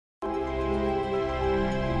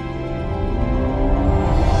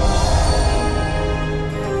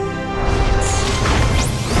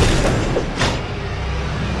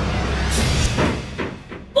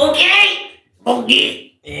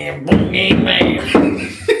Boogie. Yeah, boogie, man.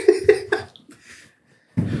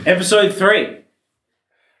 Episode 3.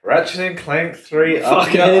 Ratchet and Clank 3.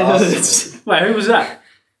 Fuck Arsenal. Wait, who was that?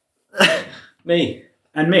 Me.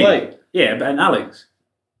 And me. Wait. Yeah, and Alex.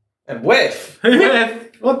 And Weth. Who?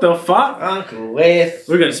 What the fuck? Uncle Weth.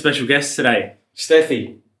 We've got a special guest today.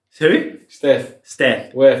 Steffi. Who? Steph.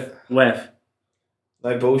 Stef. Weth.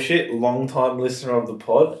 No bullshit. Long time listener of the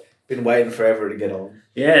pod. Been waiting forever to get on.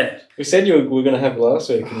 Yeah. We said you were going to have it last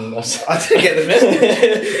week. And I said, I didn't get the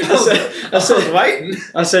message. I was waiting.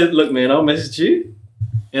 I said, look, man, I'll message you.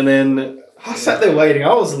 And then... I sat there waiting.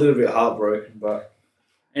 I was a little bit heartbroken, but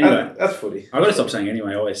Anyway, that's footy. I've got to stop saying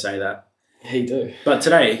anyway. I always say that. Yeah, you do. But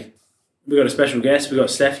today, we've got a special guest. We've got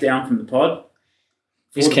Stef down from the pod.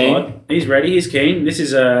 He's keen. He's ready. He's keen. This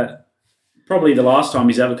is probably the last time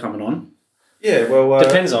he's ever coming on. Yeah, well...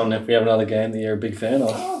 Depends on if we have another game that you're a big fan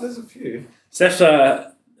of. Oh, there's a few. Steph,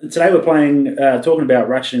 today we're playing, talking about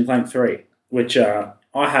Ratchet and Clank 3, which I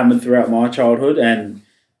hammered throughout my childhood, and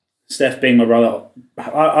Steph being my brother,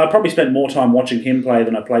 I probably spent more time watching him play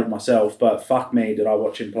than I played myself, but fuck me, did I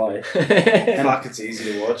watch him play. And fuck, it's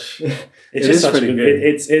easy to watch. It's just such a good game.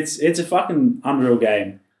 It's a fucking unreal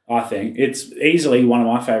game, I think. It's easily one of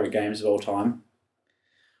my favourite games of all time.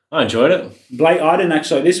 I enjoyed it. Blake,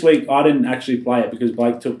 this week I didn't actually play it because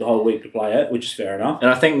Blake took the whole week to play it, which is fair enough.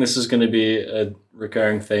 And I think this is going to be a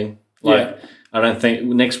recurring thing. Yeah. I don't think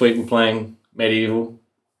next week we're playing Medieval,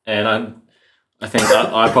 and I think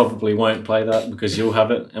I probably won't play that because you'll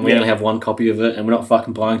have it, and we only have one copy of it, and we're not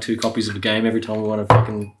fucking buying 2 copies of a game every time we want to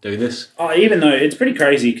fucking do this. Oh, even though it's pretty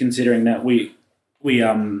crazy considering that we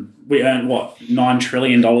earned what, $9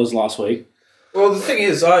 trillion last week. Well, the thing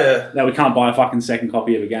is, That we can't buy a fucking second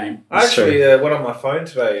copy of a game. I actually went on my phone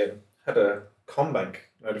today and had a Combank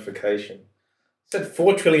notification. It said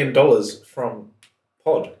 $4 trillion from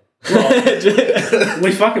Pod. Well,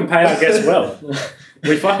 we fucking pay our guests well.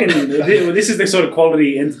 This is the sort of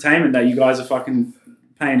quality entertainment that you guys are fucking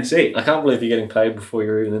paying to see. I can't believe you're getting paid before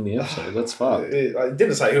you're even in the episode. That's fucked. I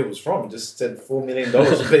didn't say who it was from. It just said $4 million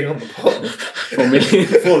for being on the pod. 4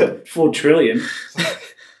 million. 4 trillion.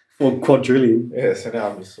 4 quadrillion. Yeah, so now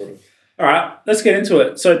I'm just sort of... All right, let's get into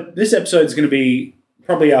it. So this episode is going to be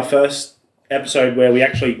probably our first episode where we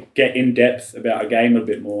actually get in depth about a game a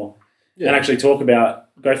bit more and actually go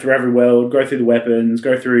through every world, go through the weapons,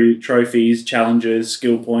 go through trophies, challenges,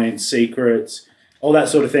 skill points, secrets, all that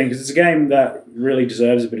sort of thing. Because it's a game that really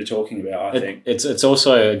deserves a bit of talking about, I think. It's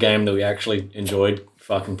also a game that we actually enjoyed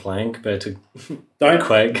fucking playing compared to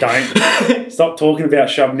Quake. Don't. Stop talking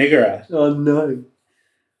about Shove Nigger ass. Oh, no.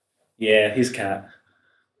 Yeah, his cat.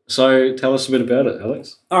 So tell us a bit about it,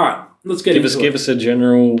 Alex. All right, let's give us a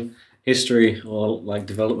general history or like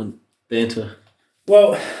development banter.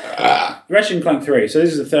 Well, Ratchet and Clank 3. So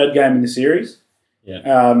this is the third game in the series.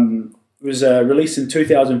 Yeah. It was released in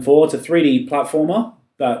 2004. It's a 3D platformer,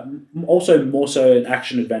 but also more so an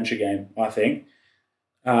action-adventure game, I think.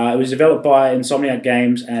 It was developed by Insomniac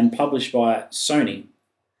Games and published by Sony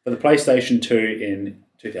for the PlayStation 2 in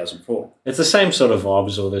 2004. It's the same sort of vibe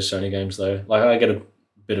as all those Sony games, though. Like, I get a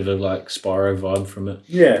bit of a like Spyro vibe from it.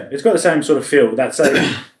 Yeah, it's got the same sort of feel. That's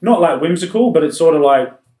not like whimsical, but it's sort of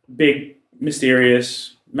like big,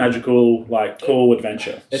 mysterious, magical, like cool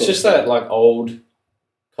adventure. It's just that like old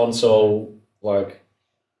console like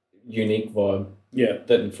unique vibe. Yeah,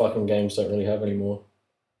 that fucking games don't really have anymore.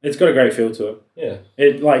 It's got a great feel to it. Yeah,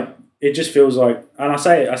 it just feels like, and I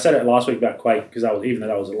said it last week about Quake because even though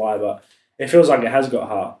that was a lie, but it feels like it has got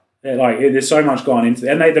heart. There's so much gone into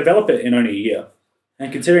it, and they develop it in only a year.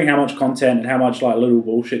 And considering how much content and how much like little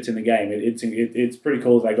bullshit's in the game, it's pretty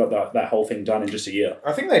cool they got that whole thing done in just a year.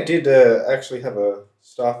 I think they did actually have a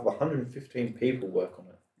staff of 115 people work on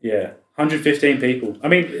it. Yeah, 115 people. I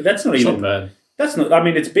mean, that's not even bad. That's not. I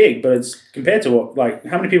mean, it's big, but it's compared to what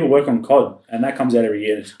how many people work on COD, and that comes out every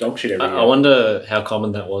year, and it's dog shit every year. I wonder how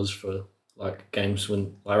common that was for like games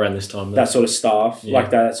when around this time. That sort of staff,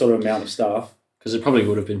 that sort of amount of staff. Because it probably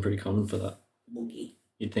would have been pretty common for that.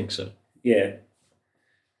 You'd think so. Yeah.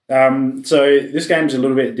 So this game's a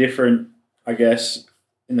little bit different, I guess,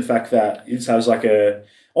 in the fact that it has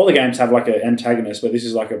all the games have like an antagonist, but this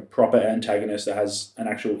is like a proper antagonist that has an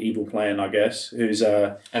actual evil plan, I guess, who's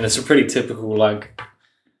and it's a pretty typical like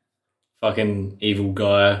fucking evil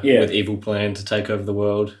guy with evil plan to take over the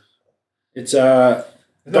world. It's There's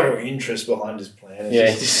no interest behind his plan.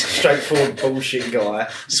 It's just a straightforward bullshit guy.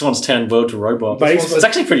 Just wants to turn the world to robots. But it's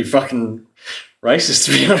actually pretty fucking racist,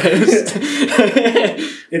 to be honest.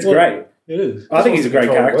 It's great. It is. I think he's a great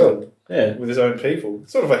character. Yeah. With his own people.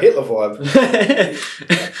 Sort of a Hitler vibe.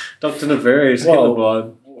 Dr. Nefarious Hitler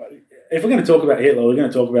vibe. if we're going to talk about Hitler, we're going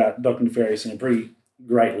to talk about Dr. Nefarious in a pretty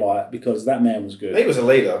great light because that man was good. He was a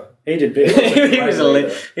leader. He did big. He was a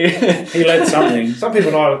leader. He led something. Some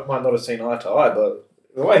people might not have seen eye to eye, but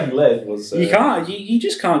the way he led was... you can't. You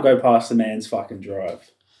just can't go past the man's fucking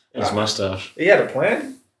drive. His mustache. He had a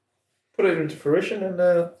plan, put it into fruition,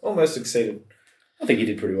 and almost succeeded. I think he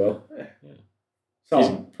did pretty well. Yeah.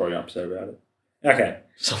 Someone's probably upset about it. Okay.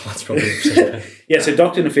 Someone's probably upset. Yeah, so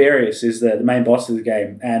Dr. Nefarious is the main boss of the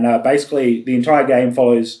game. And basically, the entire game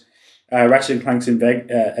follows Ratchet and Clank's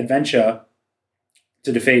adventure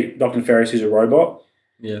to defeat Dr. Nefarious, who's a robot.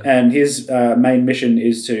 Yeah. And his main mission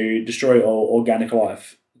is to destroy all organic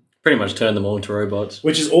life. Pretty much turn them all into robots.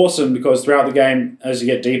 Which is awesome because throughout the game, as you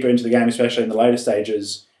get deeper into the game, especially in the later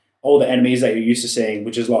stages, all the enemies that you're used to seeing,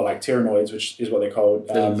 which is like tyrannoids, which is what they're called.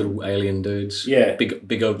 Little alien dudes. Yeah.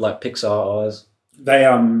 Big old like Pixar eyes.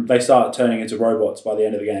 They start turning into robots by the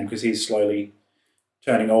end of the game because he's slowly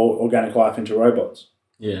turning all organic life into robots.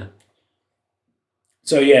 Yeah.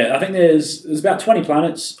 So yeah, I think there's about 20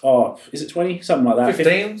 planets. Oh, is it 20? Something like that.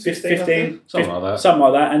 15? 15. Something like that. Something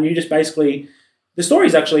like that. And you just basically... The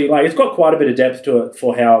story's actually, like, it's got quite a bit of depth to it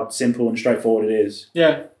for how simple and straightforward it is.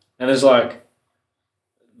 Yeah. And there's like...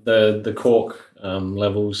 The Cork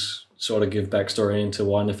levels sort of give backstory into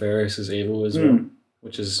why Nefarious is evil as well,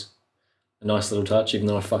 which is a nice little touch, even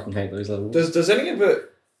though I fucking hate those levels. Does any of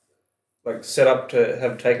it like set up to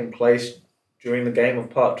have taken place during the game of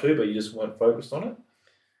Part 2, but you just weren't focused on it?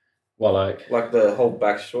 Well, like the whole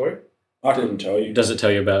backstory? I couldn't tell you. Does it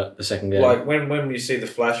tell you about the second game? Like when you see the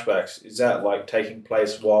flashbacks, is that like taking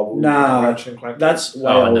place while we're Nah, Ratchet and Clank? that's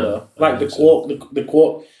way Oh, older. no. Like the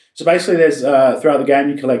Quark. So basically, there's throughout the game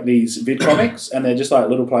you collect these vid comics, and they're just like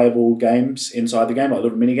little playable games inside the game, like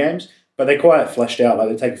little mini games. But they're quite fleshed out. Like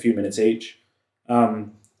they take a few minutes each.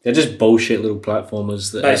 They're just bullshit little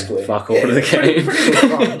platformers that Basically. add fuck all to the game. Pretty good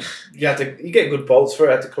fun. You get good bolts for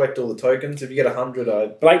it. Have to collect all the tokens. If you get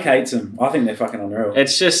 100, Blake hates them. I think they're fucking unreal. It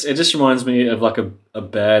just reminds me of like a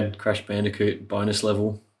bad Crash Bandicoot bonus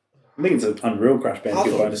level. I think it's an unreal Crash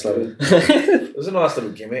Bandicoot bonus level. It was a nice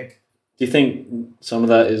little gimmick. Do you think some of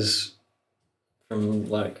that is from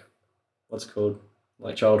like what's it called,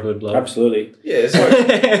 like childhood love? Absolutely. Yeah,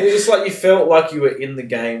 it's like you felt like you were in the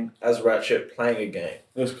game as Ratchet playing a game.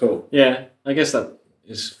 That's cool. Yeah, I guess that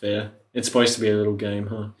is fair. It's supposed to be a little game,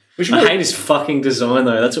 huh? I hate his fucking design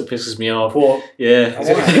though. That's what pisses me off. Quark. Yeah.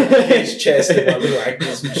 His chest and like little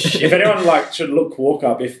ankles and shit. If anyone should look Quark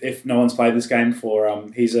up, if no one's played this game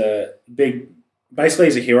before, he's a big. Basically,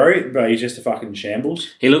 he's a hero, but he's just a fucking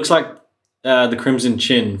shambles. He looks like the Crimson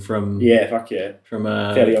Chin from fuck yeah, from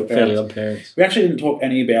Fairly Odd Parents. We actually didn't talk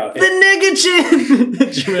any about The nigger chin.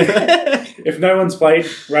 if no one's played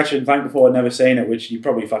Ratchet and Clank before and never seen it, which you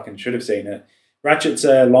probably fucking should have seen it. Ratchet's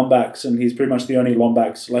a Lombax, and he's pretty much the only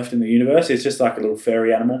Lombax left in the universe. He's just like a little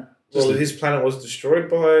furry animal. Well, his planet was destroyed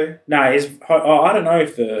by... No, I don't know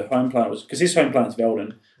if the home planet was... Because his home planet's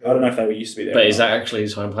Veldon. I don't know if they were used to be there. But is that actually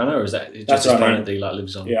his home planet, or is that just his planet that he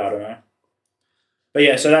lives on? Yeah, I don't know. But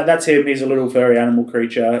yeah, so that's him. He's a little furry animal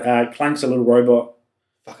creature. Clank's a little robot.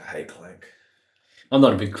 Fuck, I hate Clank. I'm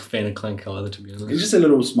not a big fan of Clank either, to be honest. He's just a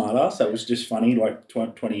little smartass that was just funny like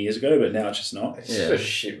 20 years ago, but now it's just not. It's just a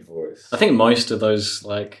shit voice. I think most of those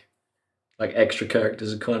like extra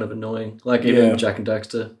characters are kind of annoying. Like even Jack and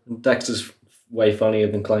Daxter. Daxter's way funnier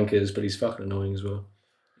than Clank is, but he's fucking annoying as well.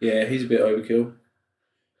 Yeah, he's a bit overkill.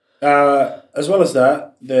 As well as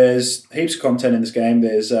that, there's heaps of content in this game.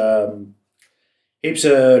 There's heaps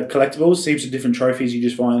of collectibles, heaps of different trophies you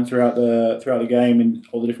just find throughout the game in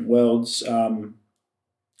all the different worlds.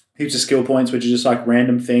 Heaps of skill points, which are just like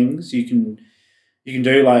random things you can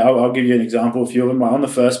do. Like I'll give you an example. A few of them. Like on the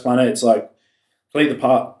first planet, it's like complete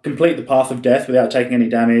the path of death without taking any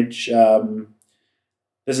damage.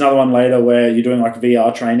 There's another one later where you're doing like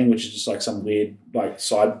VR training, which is just like some weird like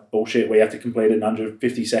side bullshit where you have to complete it in under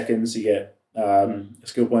 50 seconds. You get a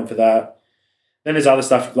skill point for that. Then there's other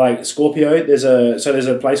stuff like Scorpio. There's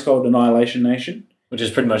a place called Annihilation Nation, which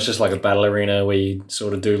is pretty much just like a battle arena where you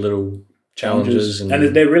sort of do little challenges and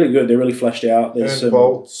they're really good. They're really fleshed out. There's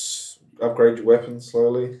bolts, upgrade your weapons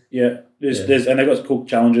slowly. Yeah, there's and they've got cool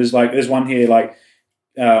challenges. Like there's one here like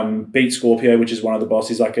beat Scorpio, which is one of the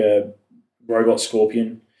bosses, like a robot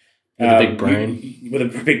scorpion with a big brain. With a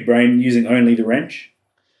big brain using only the wrench.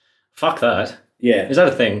 Fuck that. Yeah, is that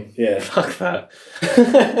a thing? Yeah, fuck that.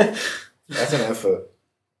 That's an effort.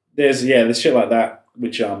 There's shit like that,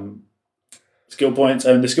 which skill points,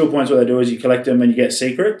 and the skill points what they do is you collect them and you get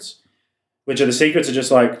secrets, which are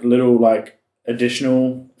just like little like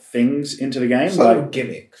additional things into the game, like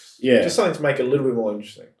gimmicks. Yeah, just something to make it a little bit more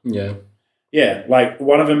interesting. Yeah, Yeah, like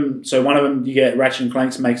one of them. So one of them, you get Ratchet and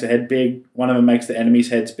Clank makes the head big. One of them makes the enemies'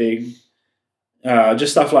 heads big.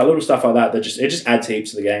 Just little stuff like that. It just adds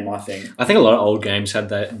heaps to the game. I think. I think a lot of old games had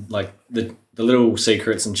that, like the little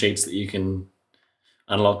secrets and cheats that you can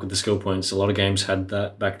unlock with the skill points. A lot of games had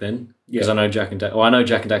that back then. Because I know Jack and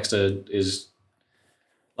Daxter is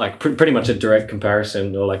like pretty much a direct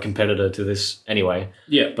comparison or like competitor to this anyway.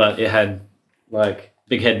 Yeah. But it had like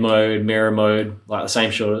big head mode, mirror mode, like the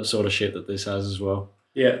same sort of shit that this has as well.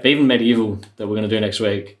 Yeah. But even Medieval that we're going to do next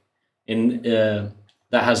week, that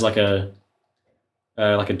has like a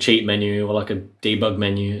cheat menu or like a debug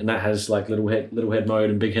menu, and that has like little head mode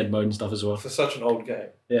and big head mode and stuff as well. For such an old game.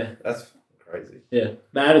 Yeah. That's crazy. Yeah.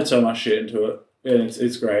 They added so much shit into it. Yeah,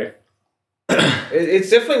 it's great. It's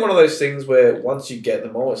definitely one of those things where once you get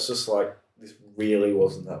them all, it's just like, this really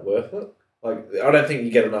wasn't that worth it. Like, I don't think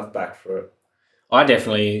you get enough back for it. I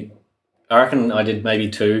reckon I did maybe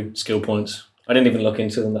 2 skill points. I didn't even look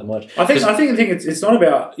into them that much. I think it's not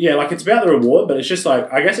about it's about the reward, but it's just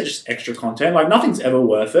like, I guess it's just extra content. Like nothing's ever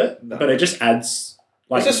worth it, but it just adds.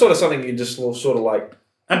 Like, it's just sort of something you just sort of like.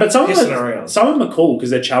 But some of them are cool because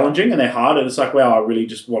they're challenging and they're hard, and it's like, wow, I really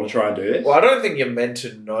just want to try and do this. Well, I don't think you're meant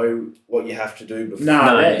to know what you have to do before.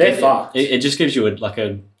 No, they're fucked. It just gives you a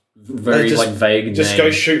very vague just name.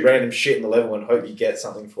 go shoot random shit in the level and hope you get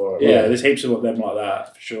something for it. Yeah, there's heaps of them like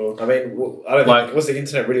that for sure. I mean, I don't think, was the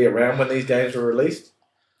internet really around when these games were released?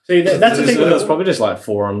 See, that's the thing. It was probably just like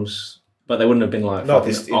forums, but they wouldn't have been like not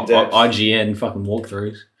this in-depth. IGN fucking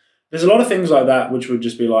walkthroughs. There's a lot of things like that which would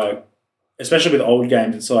just be like, especially with old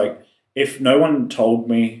games, it's like, if no one told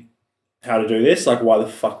me how to do this, like, why the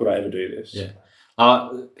fuck would I ever do this? Yeah.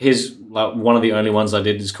 Here's like one of the only ones I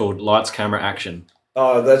did is called Lights, Camera, Action.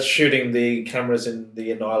 Oh, that's shooting the cameras in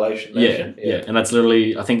the Annihilation Nation. Yeah. And that's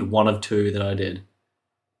literally, I think, one of 2 that I did.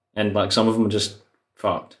 And like some of them are just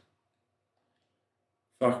fucked.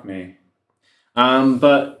 Fuck me.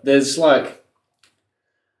 But there's like,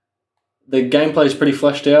 the gameplay is pretty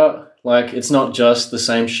fleshed out. Like, it's not just the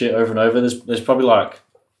same shit over and over. There's probably like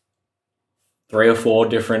 3 or 4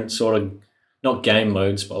 different sort of, not game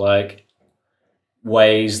modes, but like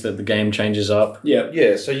ways that the game changes up.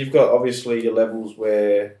 Yeah, so you've got obviously your levels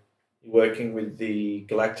where you're working with the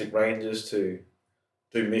Galactic Rangers to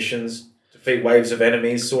do missions, defeat waves of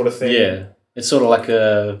enemies sort of thing. Yeah. It's sort of like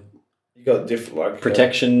a... You got different like...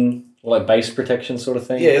 protection, like base protection sort of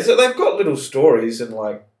thing. Yeah, so they've got little stories and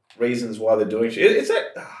like reasons why they're doing shit.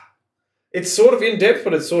 It's sort of in-depth,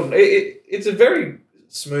 but it's sort of... It's a very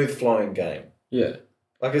smooth flowing game. Yeah.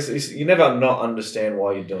 Like, you never not understand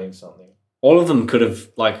why you're doing something. All of them could have,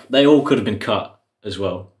 like, they all could have been cut as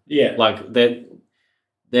well. Yeah. Like, they're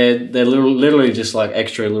literally just, like,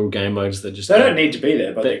 extra little game modes that just... They don't need to be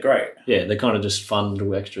there, but they're great. Yeah, they're kind of just fun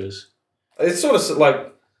little extras. It's sort of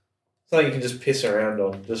like something you can just piss around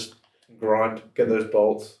on, just grind, get those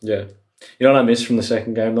bolts. Yeah. You know what I missed from the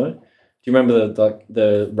second game, though? Do you remember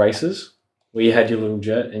the races? Where you had your little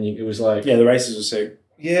jet and it was like... Yeah, the races were sick.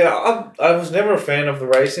 Yeah, I was never a fan of the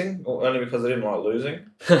racing, only because I didn't like losing.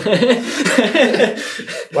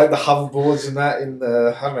 Like the hoverboards and that in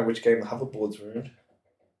the... I don't know which game the hoverboards were in.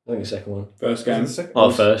 I think the second one. First game.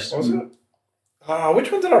 First. Was it?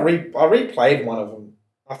 Which one did I replayed one of them.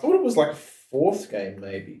 I thought it was like a 4th game,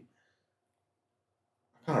 maybe.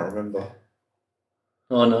 I can't remember.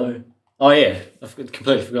 Oh, no. Oh, yeah. I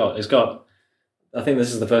completely forgot. It's got... I think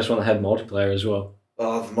this is the first one that had multiplayer as well.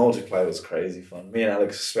 Oh, the multiplayer was crazy fun. Me and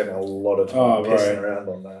Alex spent a lot of time pissing around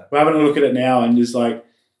on that. We're having a look at it now, and there's like,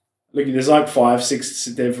 there's like 5, 6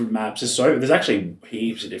 different maps. There's actually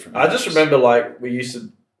heaps of different maps. I just remember like we used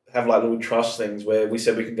to have like little trust things where we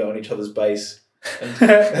said we could go on each other's base,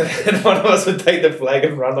 and one of us would take the flag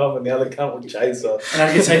and run off, and the other cunt would chase us. And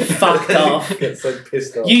I get so fucked off. Get so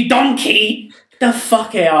pissed off. You donkey! The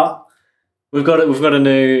fuck out! We've got a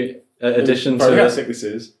new addition to... How sick this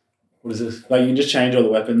is. What is this? Like, you can just change all the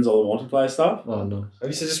weapons, all the multiplayer stuff. Oh, no. I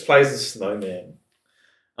used to just play as the snowman.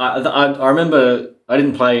 I remember I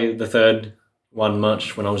didn't play the third one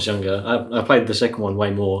much when I was younger. I played the second one way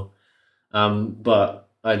more. But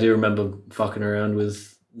I do remember fucking around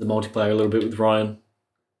with the multiplayer a little bit with Ryan.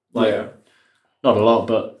 Not a lot,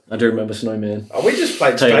 but I do remember Snowman. Oh, we just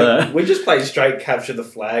played straight capture the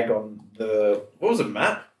flag on the... What was it,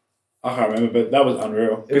 map? I can't remember, but that was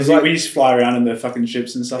unreal. It was like, we used to fly around in the fucking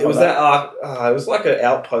ships and stuff. It was that. It was like an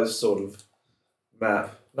outpost sort of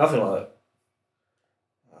map. Nothing like that.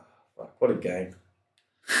 Fuck, what a game!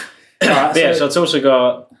 So it's also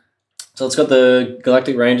got. So it's got the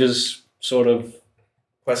Galactic Rangers sort of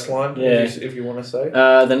quest line. Yeah, if you want to say.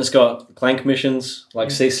 Then it's got Clank missions, like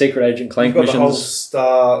Secret Agent Clank missions. The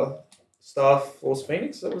whole Star Force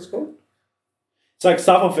Phoenix. Is that what it's called? It's like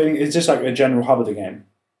Starfield feeling. It's just like a general hub of the game.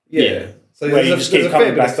 Yeah. So Where there's a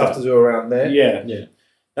fair bit of stuff to do around there. Yeah.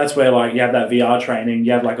 That's where like you have that VR training.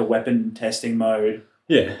 You have like a weapon testing mode.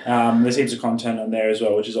 Yeah. There's heaps of content on there as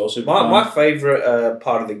well, which is also my favourite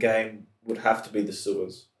part of the game would have to be the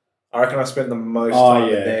sewers. I reckon I spend the most time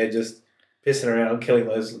in there just pissing around, killing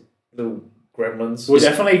those little gremlins. We'll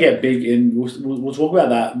definitely get big in. We'll talk about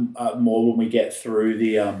that more when we get through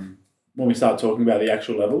the when we start talking about the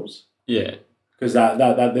actual levels. Yeah. Because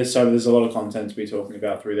that there's a lot of content to be talking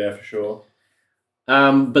about through there for sure.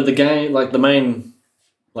 But the game, like the main,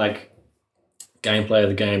 like gameplay of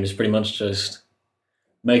the game is pretty much just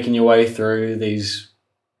making your way through these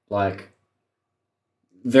like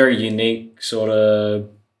very unique sort of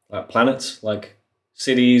like planets, like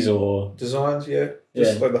cities or designs.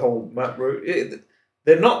 Just like the whole map route.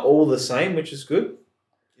 They're not all the same, which is good.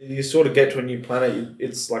 You sort of get to a new planet.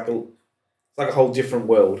 It's like a whole different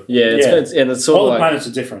world. Yeah, it's sort all of the like, planets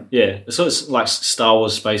are different. Yeah, it's sort of like Star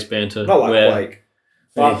Wars space banter. Not like Quake.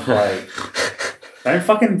 Fuck Quake. Don't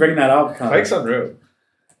fucking bring that up. Quake's unreal.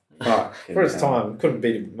 Fuck. For its time,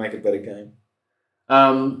 couldn't make a better game.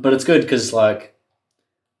 But it's good because like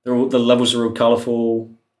the levels are all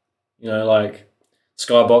colourful. You know, like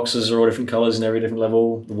skyboxes are all different colours in every different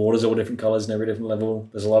level. The water's all different colours in every different level.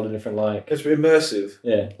 There's a lot of different like. It's immersive.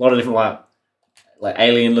 Yeah, a lot of different like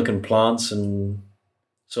alien looking plants and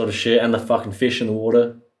sort of shit, and the fucking fish in the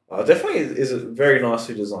water. It definitely is a very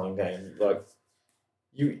nicely designed game. Like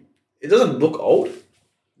it doesn't look old.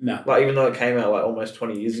 No. Like even though it came out like almost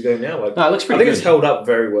 20 years ago now, like no, it looks pretty I think good. it's held up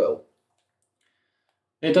very well.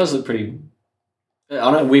 It does look pretty.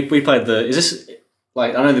 I know we played the. Is this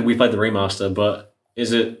like I know that we played the remaster, but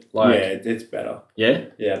is it like? Yeah, it's better. Yeah.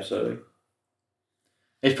 Yeah, absolutely.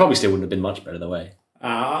 It probably still wouldn't have been much better the way.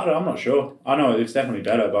 I'm not sure. I know it's definitely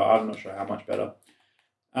better, but I'm not sure how much better.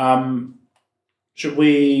 Should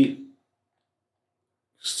we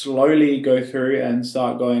slowly go through and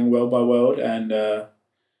start going world by world and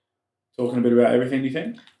talking a bit about everything, do you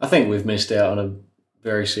think? I think we've missed out on a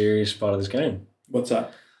very serious part of this game. What's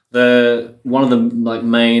that? One of the like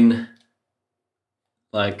main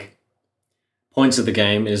like points of the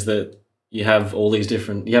game is that you have all these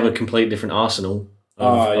different. You have a complete different arsenal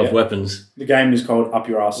of weapons. The game is called Up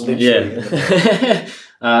Your Arsenal. Yeah.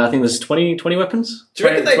 I think there's 20 weapons. Do you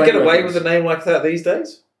reckon they'd get away with a name like that these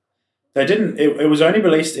days? They didn't. It was only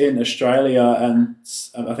released in Australia and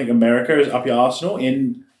I think America as Up Your Arsenal.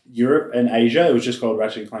 In Europe and Asia, it was just called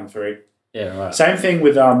Ratchet and Clank 3. Yeah, right. Same thing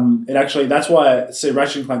with it actually. That's why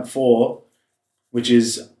Ratchet and Clank 4, which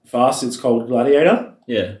is fast, it's called Gladiator.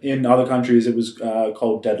 Yeah. In other countries, it was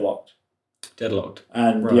called Deadlocked.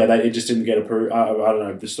 And right. it just didn't get approved. I don't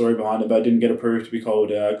know the story behind it, but it didn't get approved to be called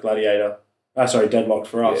Gladiator. Deadlocked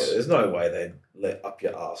for us. Yeah, there's no way they'd let Up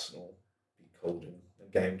Your Arsenal be called in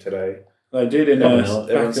a game today. They did in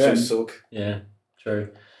everyone's too sook. Yeah, true.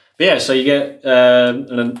 But yeah, so you get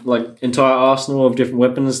an entire arsenal of different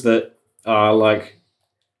weapons that are like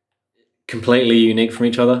completely unique from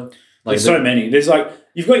each other. Like there's so many. There's like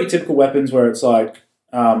you've got your typical weapons where it's like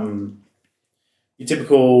your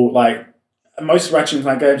typical like most Ratchet and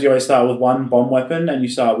Clank games. You always start with one bomb weapon and you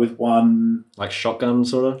start with one like shotgun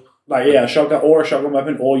sort of. a shotgun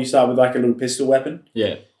weapon, or you start with like a little pistol weapon.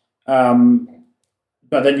 Yeah.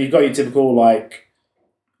 But then you've got your typical like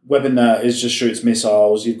weapon that is just shoots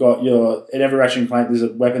missiles. You've got in every Ratchet and Clank there's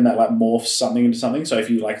a weapon that like morphs something into something. So if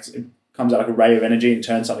you like it comes out like a ray of energy and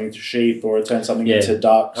turns something into sheep, or it turns something into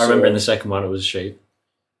ducks. I remember in the second one it was sheep.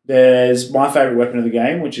 There's my favourite weapon of the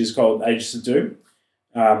game, which is called Aegis of Doom.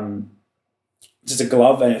 It's just a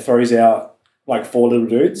glove and it throws out like 4 little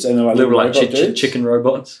dudes and they're like little like dudes. chicken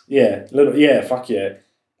robots. Yeah, fuck yeah.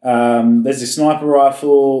 There's a sniper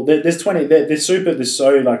rifle. There's 20. They're super. They're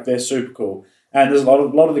super cool. And there's a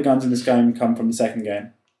lot of the guns in this game come from the second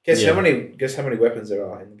game. Guess how many weapons there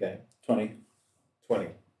are in the game? 20. 20.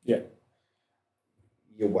 Yeah.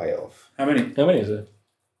 You're way off. How many? How many is it?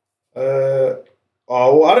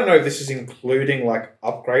 I don't know if this is including like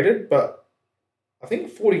upgraded, but I think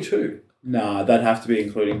 42. Nah, that'd have to be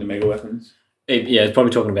including the mega weapons. It's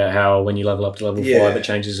probably talking about how when you level up to level 5, it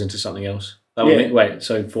changes into something else.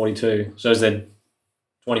 So 42. So is there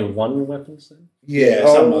 21 weapons then? Yeah,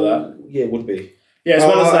 something like that. Yeah, it would be. Yeah, as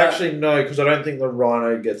well as that. Actually, no, because I don't think the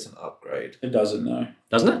Rhino gets an upgrade. It doesn't, no.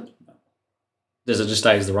 Doesn't it? No. Does it just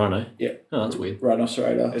stay as the Rhino? Yeah. Oh, that's weird.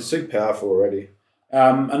 Rhinocerata. It's too powerful already.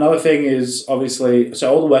 Another thing is, obviously,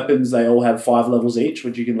 so all the weapons, they all have 5 levels each,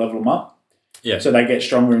 which you can level them up. Yeah. So they get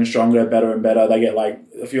stronger and stronger, better and better. They get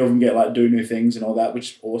a few of them get do new things and all that,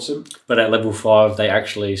 which is awesome. But at level 5, they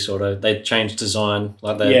actually they change design.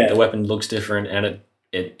 Like the weapon looks different and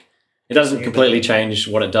it It doesn't completely change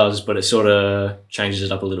what it does, but it sort of changes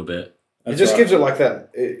it up a little bit. It just gives it like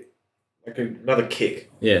that, like another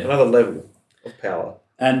kick. Yeah. Another level of power.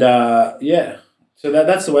 And so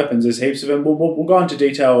that's the weapons. There's heaps of them. We'll go into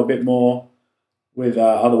detail a bit more with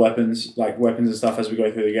other weapons, like weapons and stuff, as we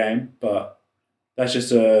go through the game. But that's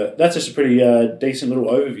just a pretty decent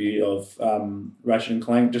little overview of Ratchet and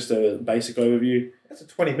Clank. Just a basic overview. That's a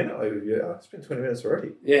 20-minute overview. It's been 20 minutes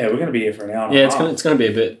already. Yeah, we're going to be here for an hour. Yeah, it's going to be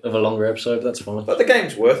a bit of a longer episode, but that's fine. But the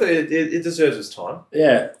game's worth it. It deserves its time.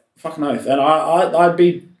 Yeah, fucking oath. And I'd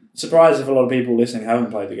be surprised if a lot of people listening haven't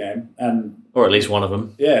played the game, or at least one of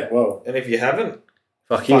them. Yeah, well, and if you haven't,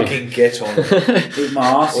 fucking get on it. Eat my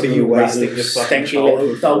ass. What are you wasting your fucking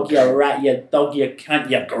childhood dog, you rat, you dog, you cunt,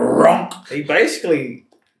 you gronk. He basically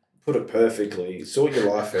put it perfectly. Sort your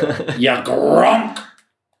life out. You gronk.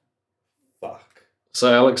 Fuck.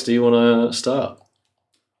 So, Alex, do you want to start?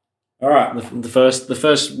 All right. The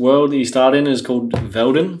first world that you start in is called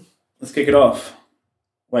Velden. Let's kick it off.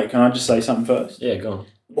 Wait, can I just say something first? Yeah, go on.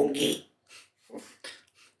 Boogie.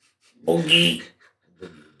 Boogie.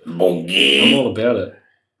 Boogie. I'm all about it.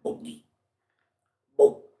 Boogie.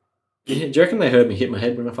 Do you reckon they heard me hit my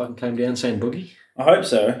head when I fucking came down saying boogie? I hope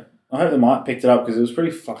so. I hope the mic picked it up because it was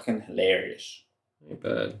pretty fucking hilarious. Ain't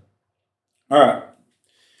bad. All right.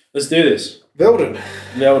 Let's do this. Velden.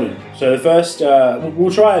 So the first,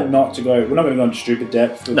 we'll try not to go. We're not going to go into stupid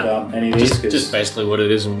depth with any of these. Just basically what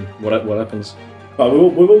it is and what happens. But we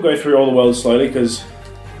will go through all the worlds slowly because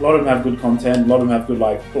a lot of them have good content. A lot of them have good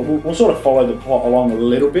we'll sort of follow the plot along a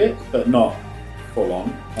little bit, but not full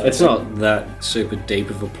on. It's not that super deep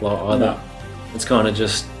of a plot either. No. It's kind of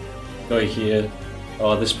just go here.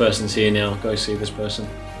 Oh, this person's here now. Go see this person.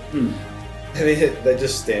 They're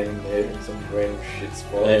just standing there in some random shit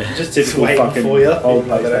spot. Yeah. Just typical waiting fucking for you. old They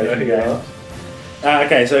don't know PlayStation who you game.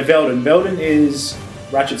 Okay, so Velden. Velden is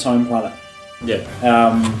Ratchet's home planet. Yeah.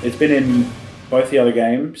 It's been in both the other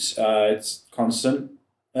games. It's constant.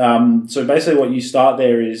 So basically what you start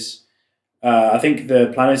there is, I think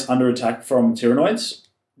the planet's under attack from Tyrannoids,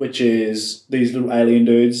 which is these little alien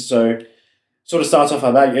dudes. So sort of starts off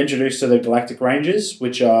like that. You're introduced to the Galactic Rangers,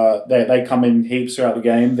 which are, they come in heaps throughout the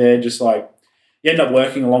game. They're just like, you end up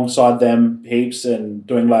working alongside them heaps and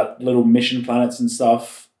doing like little mission planets and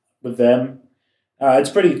stuff with them. It's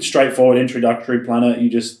pretty straightforward introductory planet. You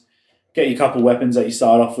just get your couple weapons that you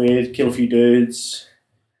start off with, kill a few dudes.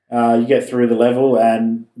 You get through the level,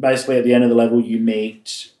 and basically at the end of the level you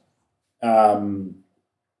meet, because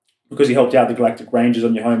you helped out the Galactic Rangers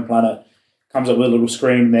on your home planet, comes up with a little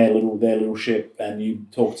screen, their little ship, and you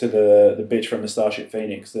talk to the bitch from the Starship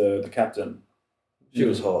Phoenix, the captain. She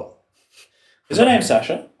was hot. Is her name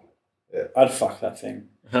Sasha? Yeah. I'd fuck that thing.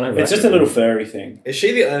 I know, It's just a little furry thing. Is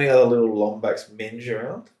she the only other little Lombax minge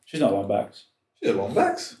around? She's not Lombax. She's a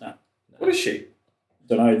Lombax? No. What is she?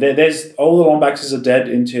 Don't know. There's all the Lombaxes are dead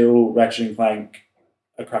until Ratchet and Clank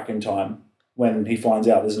A Crack in Time, when he finds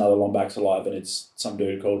out there's another Lombax alive, and it's some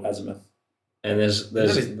dude called Azimuth. And there's Is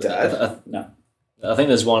that his dad? No. I think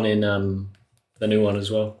there's one in the new one as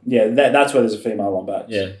well. Yeah, that's where there's a female Lombax.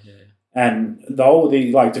 Yeah. And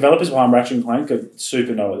the developers behind Ratchet and Clank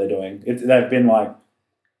super know what they're doing.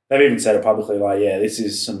 They've even said it publicly, like, yeah, this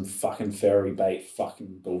is some fucking fairy bait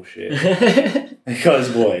fucking bullshit.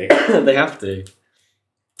 Because, boy. They have to.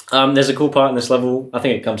 There's a cool part in this level. I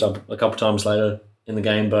think it comes up a couple times later in the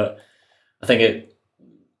game, but I think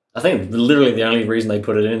literally the only reason they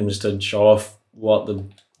put it in was to show off what the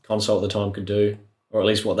console at the time could do, or at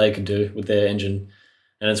least what they could do with their engine.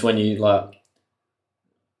 And it's when you like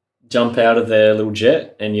jump out of their little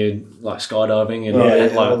jet and you like skydiving and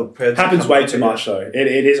happens way too much though. It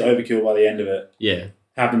is overkill by the end of it. Yeah,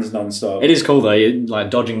 happens non-stop. It is cool though. You're, like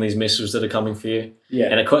dodging these missiles that are coming for you. Yeah,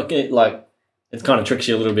 and it kind of tricks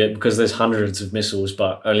you a little bit because there's hundreds of missiles,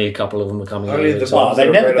 but only a couple of them are coming.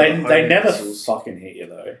 They never fucking hit you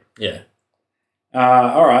though. Yeah.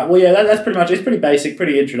 All right. Well, yeah, that's pretty much. It's pretty basic,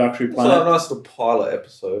 pretty introductory planet. It's a nice little pilot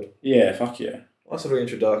episode. Yeah, fuck yeah. Nice little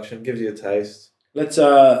introduction. Gives you a taste. Let's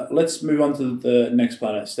move on to the next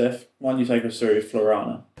planet, Steph. Why don't you take us through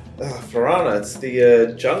Florana? Florana, it's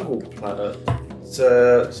the jungle planet.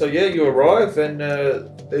 So yeah, you arrive and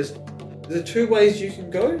there's two ways you can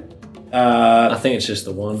go. I think it's just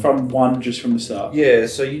the one. From the start. Yeah,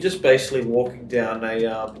 so you're just basically walking down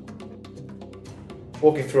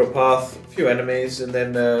walking through a path, a few enemies, and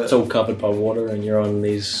then it's all covered by water, and you're on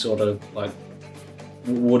these sort of like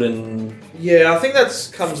wooden. Yeah, I think that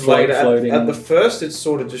comes later. Floating. At the first, it's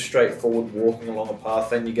sort of just straightforward walking along a path.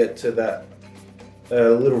 Then you get to that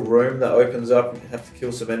little room that opens up, and you have to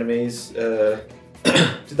kill some enemies. Do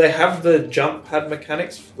they have the jump pad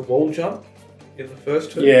mechanics, the wall jump? in the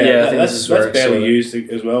first two. Yeah, I Yeah, think that's this is where it's barely sort of- used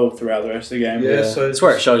as well throughout the rest of the game. Yeah, so that's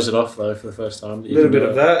where it shows it off though for the first time. A little bit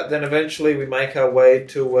of that. Then eventually we make our way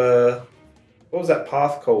to what was that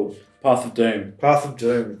path called? Path of Doom. Path of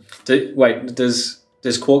Doom. Wait, does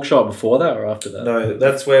Quark show up before that or after that? No,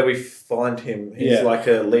 that's where we find him. He's Yeah. like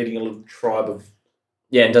leading a little tribe of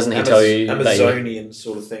Yeah, and doesn't he tell you that Amazonian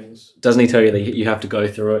sort of things. doesn't he tell you that you have to go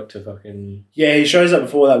through it to fucking Yeah, he shows up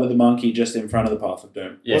before that with the monkey just in front of the Path of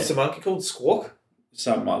Doom. yeah What's the monkey called? Squawk?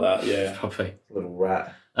 Something like that, yeah. probably. Little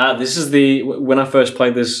rat. This is when I first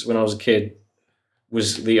played this when I was a kid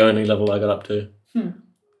was the only level I got up to.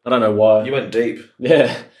 I don't know why. You went deep.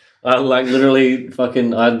 Yeah. I literally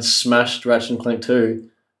I'd smashed Ratchet and Clank 2,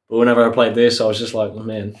 but whenever I played this I was just like, oh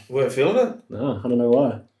man, You weren't feeling it? no, I don't know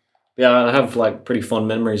why. Yeah, I have pretty fond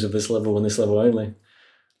memories of this level and this level only.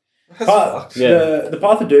 That's fucked. Yeah. The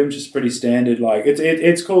Path of Doom is just pretty standard. Like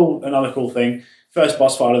it's cool. Another cool thing. First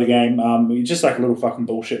boss fight of the game. It's just like a little fucking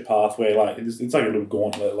bullshit path where like it's like a little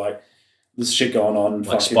gauntlet. Like there's shit going on.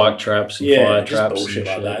 Like spike traps and fire just traps bullshit and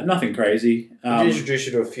like shit. that. Nothing crazy. Did you introduce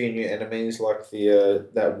you to a few new enemies like the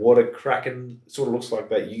that water kraken? Sort of looks like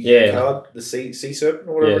that Yu-Gi-Oh Yeah. card, the sea serpent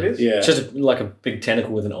or whatever it is. Yeah. It's just like a big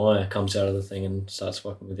tentacle with an eye comes out of the thing and starts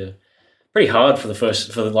fucking with you. Pretty hard for the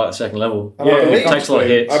second level. And I Yeah, believe- it takes a lot of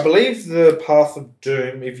hits. I believe the Path of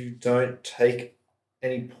Doom, if you don't take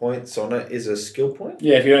any points on it, is a skill point.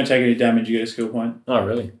 Yeah, if you don't take any damage, you get a skill point. Oh,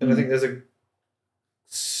 really? And I think there's a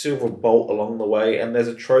silver bolt along the way, and there's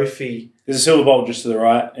a trophy. There's a silver bolt just to the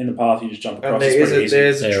right. In the path, you just jump across. And It's pretty easy.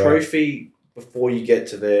 there's a Yeah, right. trophy before you get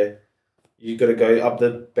to there. You got to go up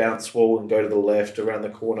the bounce wall and go to the left around the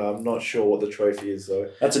corner. I'm not sure what the trophy is though.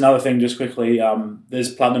 That's another thing, just quickly.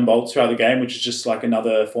 There's platinum bolts throughout the game, which is just like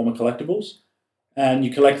another form of collectibles. And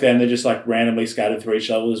you collect them, they're just like randomly scattered through each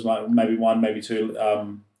level. There's maybe one, maybe two. I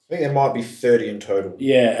think there might be 30 in total.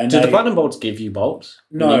 Yeah. And Do the platinum bolts give you bolts?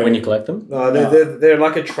 No. When you collect them? No, they're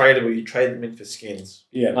like a tradable. You trade them in for skins.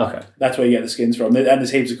 Yeah. Okay. That's where you get the skins from. And there's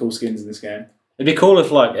heaps of cool skins in this game. It'd be cool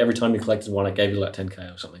if every time you collected one, it gave you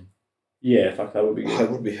 10k or something. Yeah, fuck, that would be It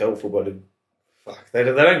good. would be helpful, but they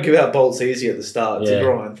don't give out bolts easy at the start. It's a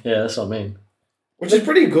grind. Yeah, that's what I mean. Which is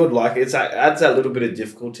pretty good. Like it adds that little bit of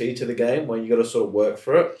difficulty to the game where you got to sort of work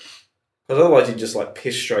for it. Because otherwise you just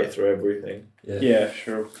piss straight through everything. Yeah,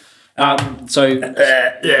 sure. So go on.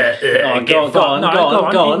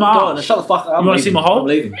 Shut the fuck up. You want to see my hole? I'm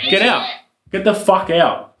leaving. Get out. Get the fuck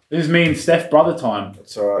out. This is me and Steph brother time.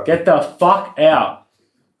 That's alright. Get the fuck out.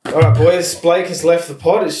 Alright, boys. Blake has left the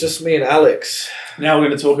pod. It's just me and Alex. Now we're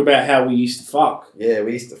going to talk about how we used to fuck. Yeah,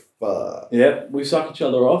 we used to fuck. Yeah, we suck each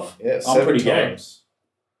other off. Yeah, I'm 7 pretty gay. times.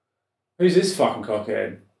 Who's this fucking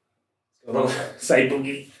cockhead? Say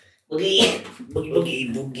boogie. Boogie. Boogie,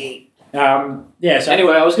 boogie, boogie. Yeah, so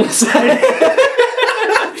Anyway, I was going to say.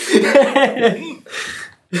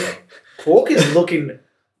 Quark is looking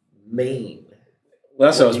mean. Well,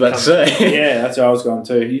 that's what I was about to say. yeah, that's what I was going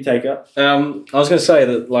to. You take it. I was going to say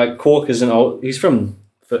that Quark is he's from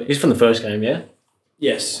the first game, yeah.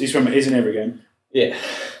 Yes, he's in every game. Yeah.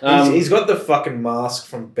 He's got the fucking mask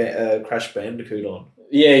from Crash Bandicoot on.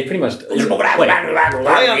 Yeah, he pretty much. Wait,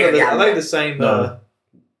 Are they the same? No.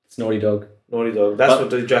 It's Naughty Dog. Naughty Dog. That's what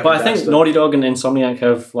the Jack. But and I think Daxter. Naughty Dog and Insomniac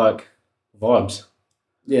have vibes.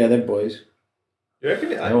 Yeah, they're boys. You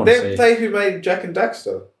reckon? I wanna see. They're they who made Jack and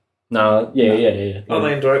Daxter. No, yeah. Are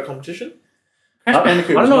they in direct competition? Crash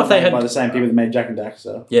Bandicoot I don't was know not if they made had- by the same people that made Jack and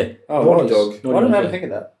Daxter. Yeah. Oh, Naughty it was. Dog. Why didn't I Naughty ever Dog, think of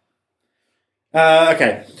that?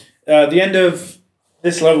 Okay. The end of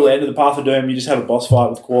this level, the end of the Path of Doom, you just have a boss fight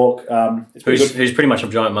with Quark. It's pretty good. Who's pretty much a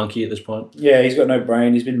giant monkey at this point. Yeah, he's got no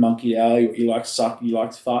brain. He's been monkeyed out. He likes suck. He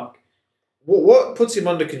likes fuck. What puts him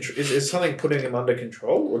under control? Is something putting him under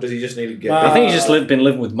control, or does he just need to get? I think he's just been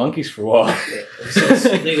living with monkeys for a while.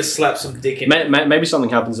 Need to slap some dick in. Maybe something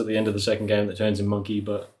happens at the end of the second game that turns him monkey,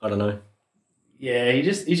 but I don't know. Yeah,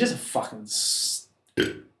 he's just a fucking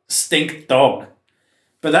stink dog.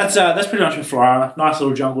 But that's pretty much for Florida. Nice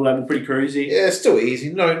little jungle level, pretty cruisy. Yeah, it's still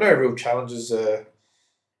easy. No real challenges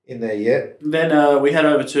in there yet. Then we head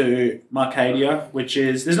over to Marcadia, which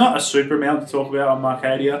is there's not a super amount to talk about on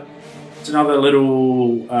Marcadia. It's another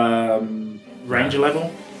little ranger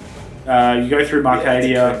level. You go through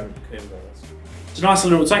Marcadia. It's a nice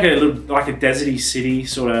little. It's like a deserty city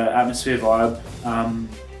sort of atmosphere vibe.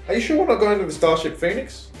 Are you sure we're not going to the Starship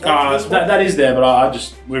Phoenix? That is there,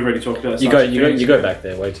 but we've already talked about. You go back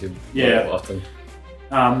there way too often.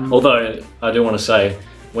 Although I do want to say,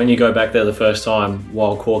 when you go back there the first time,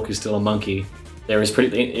 while Quark is still a monkey, there's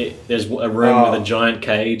a room with a giant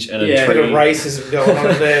cage and a bit tree. of racism going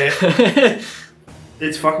on there.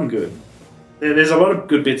 It's fucking good. There's a lot of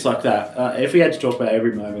good bits like that. If we had to talk about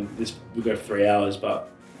every moment, this would go for 3 hours, but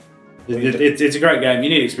it's a great game. You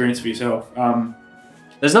need experience for yourself.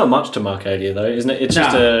 There's not much to Marcadia though, isn't it? It's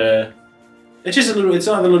just a... It's just a little... It's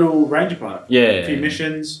another little ranger planet. Yeah. A few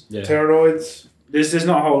missions. Yeah. Pteronoids. There's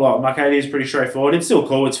not a whole lot. Marcadia is pretty straightforward. It's still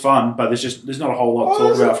cool. It's fun, but there's not a whole lot to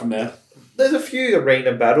talk about from there. There's a few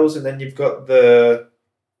arena battles, and then you've got the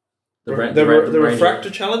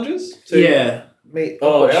refractor challenges. Yeah. Meet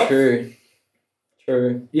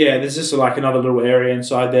True. Yeah, there's just like another little area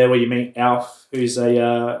inside there where you meet Alf, who's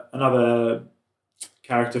another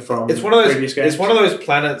character from previous games. It's one of those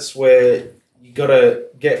planets where you got to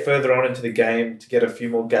get further on into the game to get a few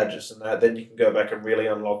more gadgets and that. Then you can go back and really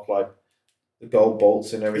unlock like the gold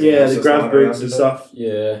bolts and everything. Yeah, the grav boots and stuff.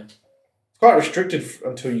 Yeah. It's quite restricted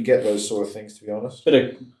until you get those sort of things, to be honest.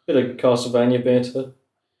 Bit of Castlevania banter.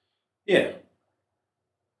 Yeah.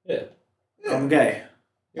 Yeah. I'm gay.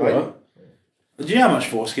 You're right. Do you know how much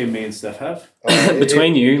foreskin me and Steph have?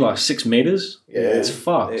 Between you, like 6 meters? Yeah. It's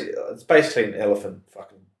fucked. It's basically an elephant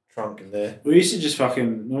fucking trunk in there. We used to just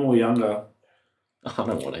fucking, when we were younger, I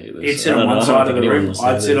don't want to hear this. he'd sit on one side of the room,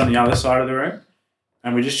 I'd sit on the other side of the room,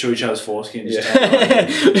 and we just chew each other's foreskins. Yeah.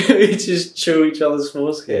 We just chew each other's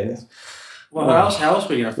foreskins. Well, how else are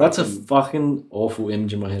we going to That's a fucking awful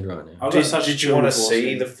image in my head right now. Did you want to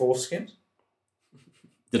see the foreskin?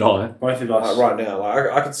 Did I? Both of us. Right now, like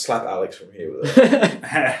I could slap Alex from here with it.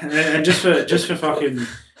 And just for fucking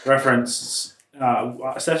reference,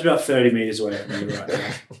 Steph's about 30 metres away from me right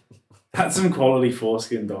now. That's some quality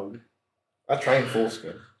foreskin, dog. I train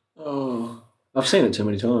foreskin. Oh, I've seen it too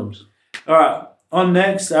many times. All right. On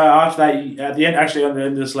next, after that, at the end, actually on the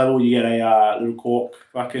end of this level, you get a little cork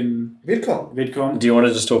fucking VidCon. Do you want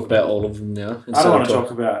to just talk about all of them now? I don't want to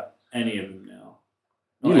talk about any of them now.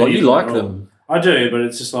 You like them. I do, but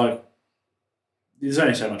it's just like there's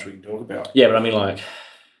only so much we can talk about. Yeah, but I mean, like,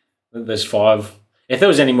 there's 5. If there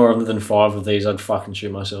was any more than 5 of these, I'd fucking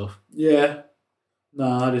shoot myself. Yeah. No,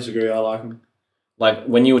 I disagree. I like them. Like,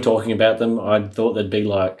 when you were talking about them, I thought there'd be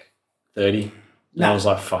like 30. And I was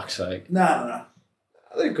like, fuck's sake. No.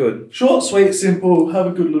 They're good. Short, sweet, simple. Have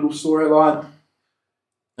a good little storyline.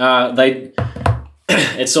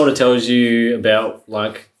 It sort of tells you about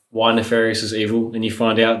like why Nefarious is evil, and you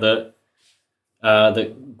find out that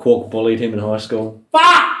Quark bullied him in high school.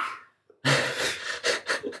 Fuck!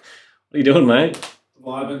 What are you doing, mate?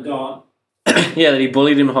 Vibe and gone. Yeah, that he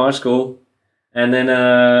bullied him in high school, and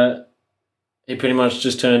then he pretty much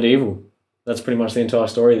just turned evil. That's pretty much the entire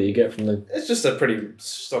story that you get from the... It's just a pretty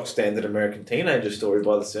stock standard American teenager story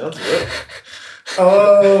by the sounds of it.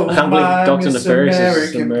 Oh, I can't believe Dr. Nefarious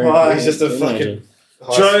is American Pie. He's just a fucking...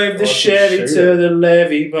 Drove the Chevy to the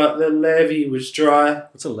levee, but the levee was dry.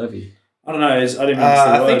 What's a levee? I don't know. I didn't mean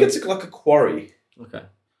I think it's like a quarry. Okay.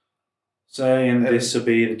 Saying this will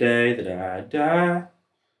be the day that I die.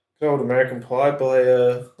 Good old American Pie by,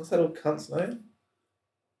 what's that old cunt's name?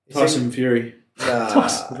 Tyson Fury. Nah,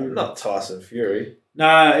 not Tyson Fury.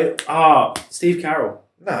 No, Steve Carroll.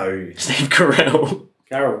 No. Steve Carell.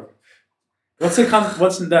 Carroll. What's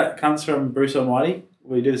that comes from Bruce Almighty?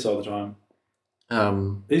 We do this all the time.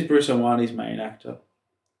 He's Bruce Almighty's main actor.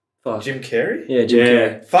 Fuck. Jim Carrey? Yeah, Jim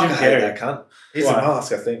Carrey. Fuck, I hate that cunt. He's a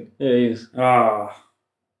mask, I think. Yeah, he is.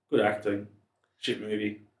 Good acting. Shit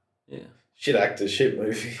movie. Yeah. Shit actor, shit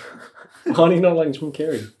movie. Why do you not like Jim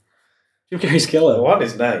Carrey? Jim Carrey's killer. I want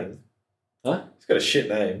his name. Huh? He's got a shit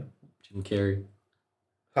name. Jim Carrey.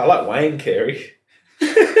 I like Wayne Carey.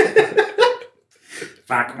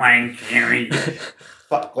 Fuck Wayne Carey.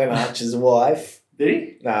 Fuck Glenn Archer's wife. Did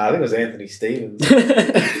he? Nah, I think it was Anthony Stevens.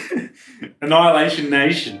 Annihilation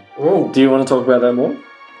Nation. Ooh. Do you want to talk about that more?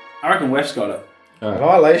 I reckon Wef's got it. Right.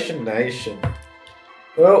 Annihilation Nation.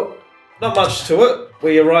 Well, not much to it.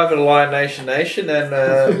 We arrive at Annihilation Nation and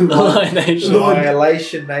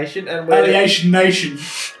Annihilation Nation and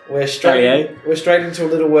we're straight into a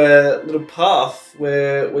little path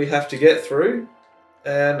where we have to get through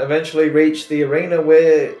and eventually reach the arena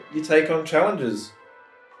where you take on challenges.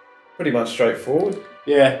 Pretty much straightforward.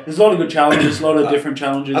 Yeah, there's a lot of good challenges, a lot of different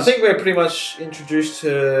challenges. I think we're pretty much introduced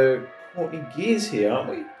to Courtney Gears here, aren't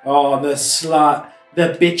we? Oh, the slut,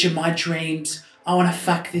 the bitch of my dreams. I want to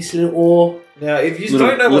fuck this little ore. Now, if you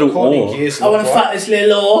don't know what Courtney Gears looks like... I want to fuck this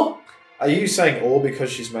little ore. Are you saying ore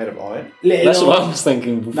because she's made of iron? That's what I was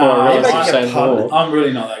thinking before I realised you were saying ore. I'm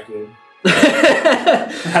really not that good.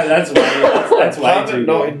 That's way too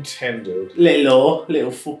not good. Intended. Little ore,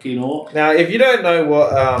 little fucking ore. Now, if you don't know what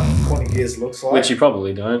Courtney Gears looks like... Which you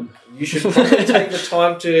probably don't. You should probably take the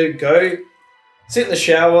time to go sit in the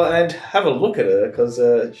shower and have a look at her because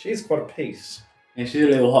she's quite a piece. Yeah, she's a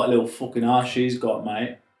little hot little fucking ass she's got,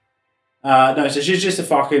 mate. No, so she's just a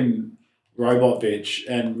fucking robot bitch,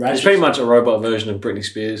 and It's pretty much a robot version of Britney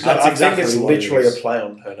Spears. That's I exactly think it's what it literally a is. play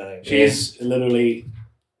on her name. She's literally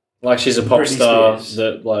Like she's a pop Britney star Spears.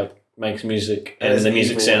 that like makes music, And and is the an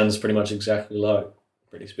music evil sounds pretty much exactly like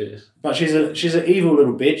Britney Spears. But she's an evil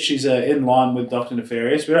little bitch. She's in line with Dr.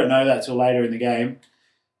 Nefarious. We don't know that till later in the game.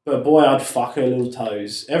 But boy, I'd fuck her little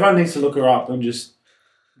toes. Everyone needs to look her up and just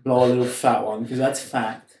blow a little fat one, because that's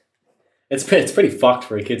fact. It's pretty fucked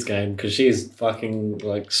for a kid's game because she's fucking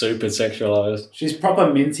like super sexualized. She's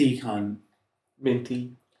proper minty cunt.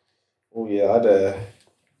 Minty. Oh yeah, I'd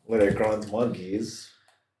let her grind my gears.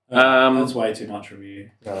 That's way too much from you.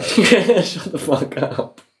 No. Shut the fuck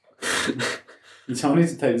up. Someone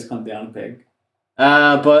needs to take this cunt down a peg.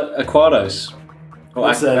 But Aquados. Or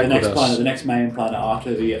What's the next Aquados. planet, the next main planet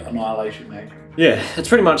after the Annihilation Major? Yeah, it's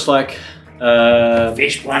pretty much like.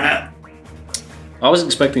 Fish planet. I was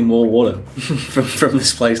expecting more water from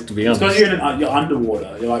this place, to be It's honest. because you're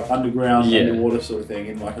underwater. You're like underground, Yeah. underwater sort of thing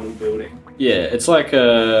in like a little building. Yeah, it's like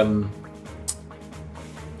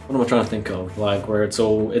what am I trying to think of? Like where it's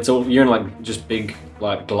all you're in like just big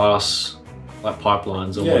like glass like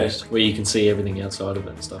pipelines almost, where you can see everything outside of it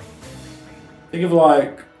and stuff. Think of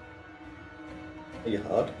like, Are you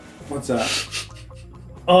hard? what's that?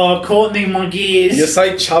 Oh, Courtney Gears. You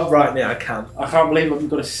say chub right now, I can't. I can't believe I've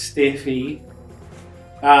got a Steffi.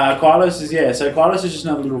 Qualos is so Qualos is just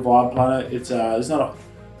another little vibe planet. It's not a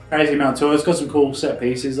crazy amount to it. It's got some cool set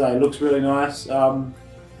pieces. Like, it looks really nice.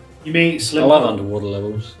 You meet Slim. I love underwater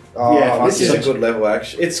levels. Oh, Yeah, this is fuck a good level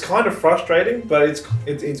actually. It's kind of frustrating, but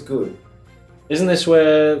it's good. Isn't this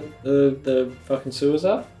where the fucking sewers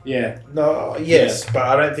are? Yeah. No, yes, but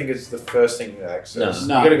I don't think it's the first thing you access.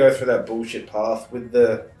 No. You gotta go through that bullshit path with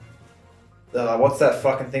the what's that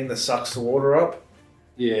fucking thing that sucks the water up?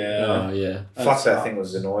 Yeah. Oh yeah. Fuck, that thing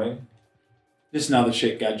was annoying. Just another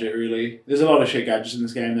shit gadget, really. There's a lot of shit gadgets in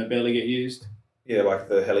this game that barely get used. Yeah, like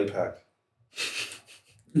the helipack.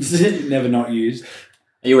 Never not used.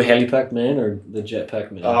 Are you a helipack man or the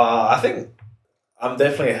jetpack man? I think I'm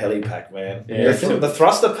definitely a helipack man. Yeah, the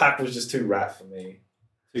thruster pack was just too rat for me.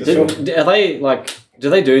 Are they like? Do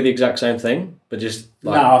they do the exact same thing, but just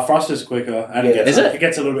like? Nah, Thruster's quicker, and Yeah. Is it? It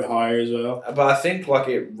gets a little bit higher as well. But I think like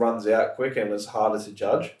it runs out quick and it's harder to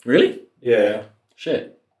judge. Really? Yeah.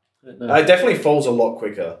 Shit. I didn't know. It definitely falls a lot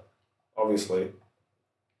quicker, obviously.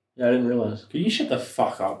 Yeah, I didn't realize. Can you shut the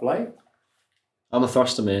fuck up, Blake? I'm a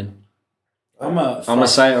thruster man. I'm gonna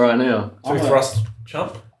say it right now. Two thrust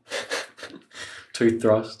chump. Tooth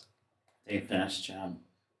thrust. Fast jump.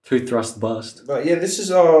 Tooth thrust bust. But yeah, this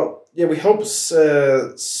is we help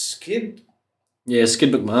Skid Yeah,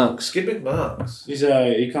 Skid McMarks. McMarks.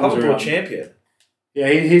 He comes Hardcore around. champion. Yeah,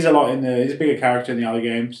 he's a lot he's a bigger character in the other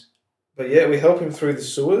games. But yeah, we help him through the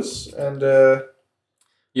sewers and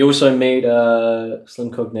You also meet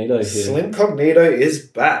Slim Cognito here. Slim Cognito is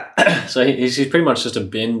back. So he's pretty much just a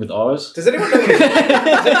bin with eyes. Does anyone know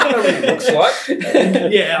what he looks like?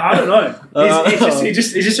 Yeah, I don't know.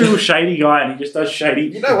 He's just a real shady guy, and he just does shady.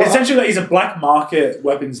 You know what? Essentially, he's a black market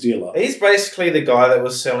weapons dealer. He's basically the guy that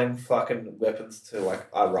was selling fucking weapons to like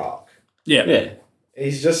Iraq. Yeah.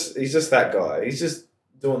 He's just that guy. He's just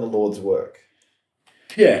doing the Lord's work.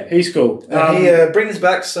 Yeah, he's cool. And he brings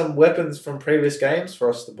back some weapons from previous games for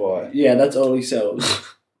us to buy. Yeah, that's all he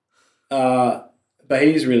sells. But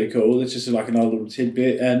he's really cool. It's just like another little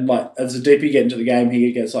tidbit. And like as the deeper you get into the game, he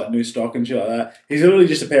gets like new stock and shit like that. He's literally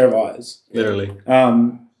just a pair of eyes. Literally.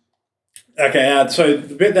 Okay, so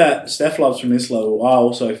the bit that Steph loves from this level,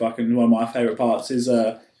 also fucking one of my favourite parts, is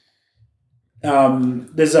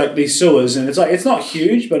there's like these sewers, and it's not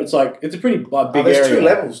huge, but it's a pretty like big there's area. 2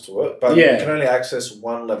 levels to it, but Yeah. you can only access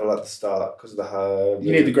one level at the start because of the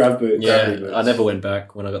You need the grav boots. Yeah, boots. I never went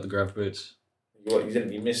back when I got the grav boots.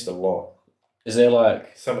 You missed a lot. Is there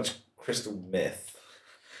like... So much crystal meth.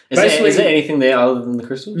 Is there anything there other than the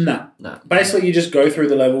crystals? No. No. Basically, you just go through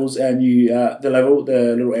the levels, and you the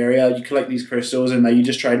little area, you collect these crystals, and you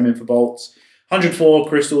just trade them in for bolts. 104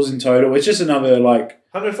 crystals in total. It's just another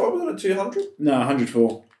 104 was it a 200? No,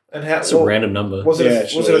 104. And how? It's a random number. Was it? Yeah,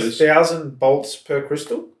 was sure it is. 1,000 bolts per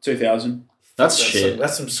crystal? 2,000. That's shit.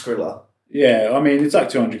 That's some Skrilla. Yeah, I mean it's like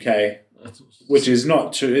 200k, That's- which is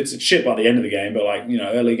not too. It's shit by the end of the game, but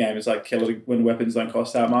early game it's like killer when weapons don't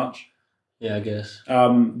cost that much. Yeah, I guess.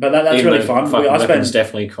 But that's Even really though fun. fucking I weapons spent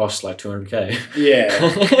definitely cost like 200k. yeah.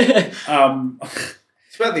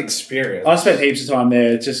 It's about the experience. I spent heaps of time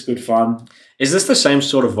there. It's just good fun. Is this the same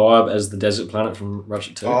sort of vibe as the desert planet from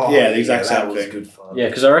Ratchet 2? Oh, Yeah, the exact that same was thing. good fun. Yeah,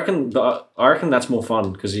 because I reckon that's more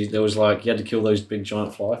fun because there was like you had to kill those big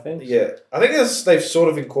giant fly things. Yeah, I think they've sort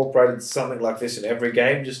of incorporated something like this in every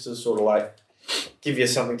game, just to sort of like give you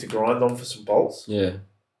something to grind on for some bolts. Yeah.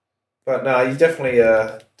 But no, you definitely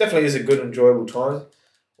is a good, enjoyable time.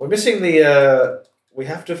 We're missing the. We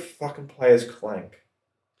have to fucking play as Clank.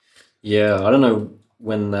 Yeah, I don't know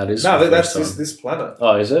when that is. No, that's this planet.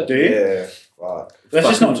 Oh, is it? Do you? Yeah, fuck. Let's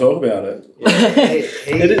just not talk about it.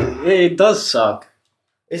 Yeah, It does suck.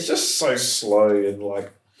 it's just so slow and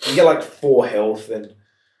like you get like 4 health and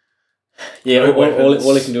Yeah, no all weapons.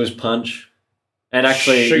 he can do is punch. And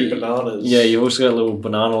actually, shoot bananas. Yeah, you've also got a little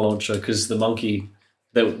banana launcher because the monkey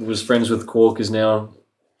that was friends with Quark is now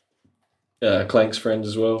Clank's friend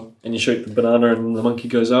as well. And you shoot the banana and the monkey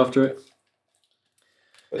goes after it.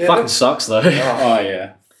 But yeah, Fucking sucks though. Oh,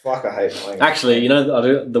 Yeah. fuck, I hate playing. Actually, you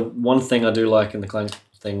know, the one thing I do like in the Clank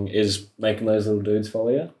thing is making those little dudes follow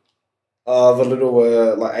you. The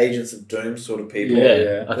little like Agents of Doom sort of people.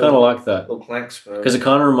 Yeah, I kind of like that Little Clank sperm. because it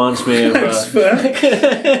kind of reminds me of.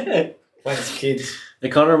 Clank's kids. It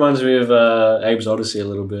kind of reminds me of Abe's Odyssey a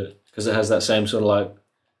little bit because it has that same sort of like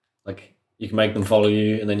you can make them follow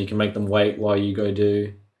you and then you can make them wait while you go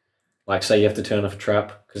do, like say you have to turn off a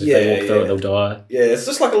trap because if they walk through it they'll die. Yeah, it's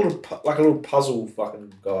just like a little puzzle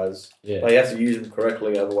fucking guys. Yeah, Like you have to use them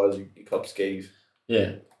correctly, otherwise you cop skis.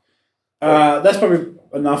 yeah. That's probably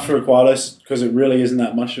enough for Aquatis because it really isn't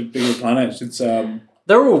that much of a bigger planet. It's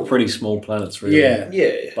They're all pretty small planets, really. Yeah.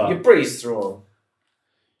 Yeah, But- you breeze through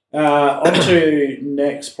them. on to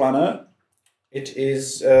next planet. It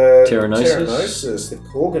is Tyrannosis? the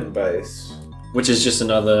Korgan base. Which is just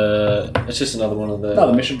another. It's just another one of the.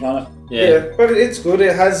 Another mission planet. Yeah. But it's good.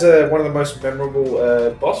 It has one of the most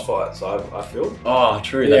memorable boss fights. I feel. Oh,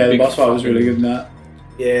 true. Yeah, the big boss fight was really fucking- good in that.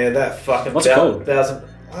 Yeah, that fucking What's it called? thousand.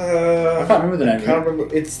 I can't remember the name. I can't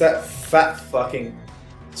remember. It's that fat fucking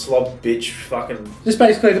slob bitch fucking. Just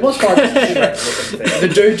basically the boss fight. The The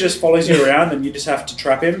dude just follows you around and you just have to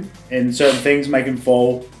trap him in certain things, make him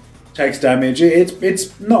fall, takes damage.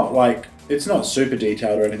 It's not super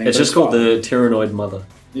detailed or anything. It's but just called fun. the Tyrannoid Mother.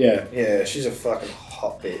 Yeah. Yeah, she's a fucking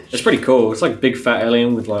hot bitch. It's pretty cool. It's like a big fat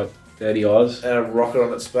alien with like 30 eyes. And a rocket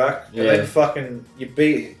on its back. Yeah. And then fucking you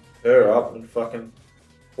beat her up and fucking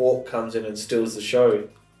Hawk comes in and steals the show.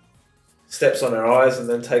 Steps on her eyes and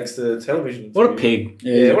then takes the television. What a interview. pig.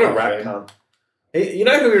 Yeah, what a rat cunt. cunt. You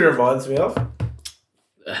know who he reminds me of?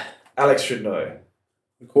 Alex should know.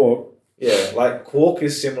 Quark. Yeah, like Quark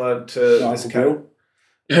is similar to this Uncle character.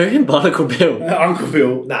 Who? Barnacle Bill. Uncle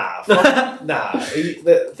Bill. Nah, nah.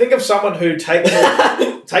 Think of someone who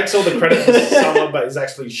takes all the credit for someone but is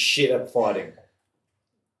actually shit at fighting.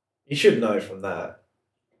 You should know from that.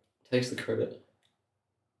 Takes the credit.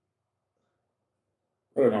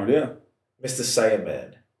 I don't know idea. Mr.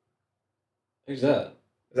 Saiyaman. Who's that?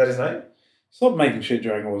 Is that his name? Stop making shit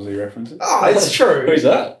Dragon Ball Z references. Oh, it's true. Who's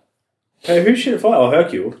that? Hey, who's shit at fight? Oh,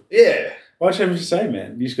 Hercule. Yeah. Why'd you have to say,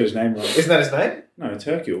 man? You just got his name wrong. Isn't that his name? No, it's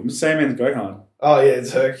Hercule. Same man's Gohan. Oh, yeah,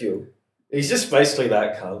 it's Hercule. He's just basically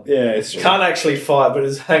that cunt. Yeah, it's true. Can't actually fight, but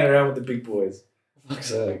is hanging around with the big boys. Fuck's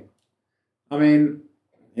sake. I mean,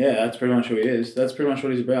 yeah, that's pretty much who he is. That's pretty much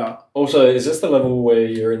what he's about. Also, is this the level where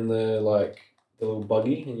you're in the little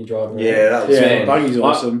buggy and you're driving around? Yeah, that was Yeah, Man, Buggy's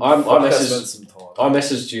awesome. I Fuck, I spent messaged some time. I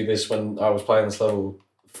messaged you this when I was playing this level.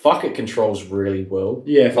 Fuck, it controls really well.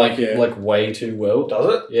 Yeah, fuck Like yeah. like way too well.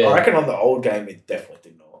 Does it? Yeah. I reckon on the old game it definitely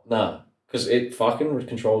did not. Nah, because it fucking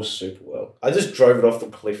controls super well. I just drove it off the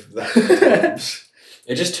cliff that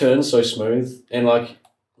It just turns so smooth, and like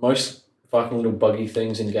most fucking little buggy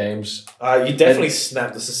things in games. You definitely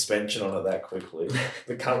snap the suspension on it that quickly.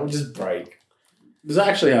 The cunt will just break. Does that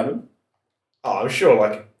actually happen? Oh, I'm sure.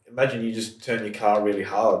 Like, imagine you just turn your car really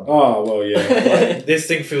hard. Oh, well, yeah. Like, this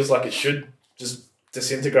thing feels like it should just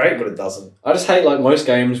disintegrate, but it doesn't. I just hate like most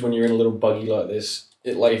games when you're in a little buggy like this.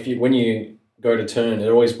 It like when you go to turn, it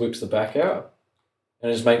always whips the back out,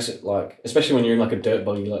 and it just makes it like, especially when you're in like a dirt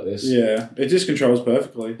buggy like this. Yeah, it just controls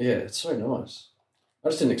perfectly. Yeah, it's so nice. I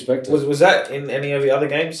just didn't expect it. Was that in any of the other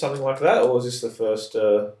games, something like that, or was this the first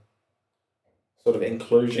sort of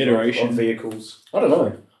inclusion Iteration. of vehicles? I don't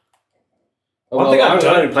know. One Well, thing I I've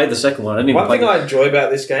only played the second one. I didn't even One play thing I enjoy about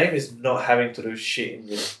this game is not having to do shit in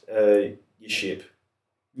your ship.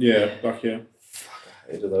 Yeah, fuck yeah. Fuck,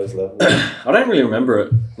 I hated those levels. I don't really remember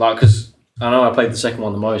it, like, because I know I played the second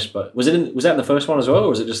one the most. But was that in the first one as well, or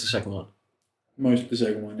was it just the second one? Most of the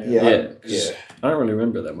second one, Yeah, yeah. I don't really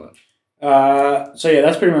remember it that much. So yeah,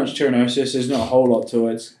 that's pretty much Tyrannosis. There's not a whole lot to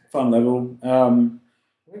it. It's a fun level.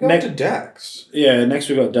 We go to Dax. Yeah, next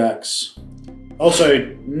we got Dax. Also,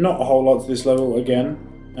 not a whole lot to this level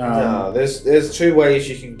again. No, there's two ways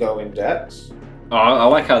you can go in Dax. Oh, I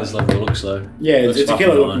like how this level looks though. Yeah, it's a fucking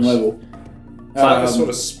killer looking nice. level. It's like a sort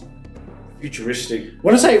of futuristic.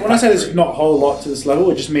 When I say there's not a whole lot to this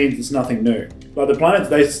level, it just means it's nothing new. Like the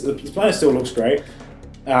planet still looks great.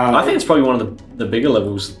 I think it's probably one of the bigger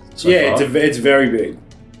levels so far. It's very big.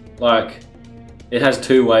 Like, it has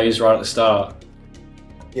 2 ways right at the start.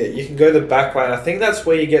 Yeah, you can go the back way, and I think that's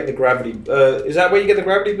where you get the gravity. Is that where you get the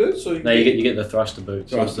gravity boots? Or No, you get the thruster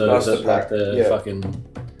boots. Thruster pack. The fucking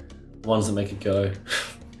ones that make it go.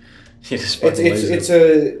 You just it's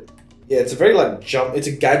a very like jump. It's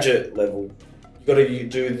a gadget level. You got to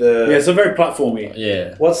do the. Yeah, it's a very platformy.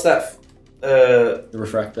 Yeah. What's that? The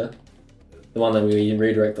refractor. The one that we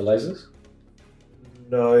redirect the lasers.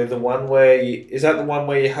 No, the one where is that the one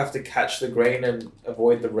where you have to catch the green and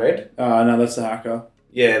avoid the red? No, that's the hacker.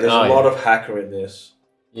 Yeah, there's a lot of hacker in this.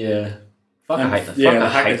 Yeah. I hate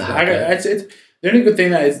the hacker. It's the only good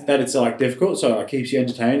thing that it's like difficult, so it keeps you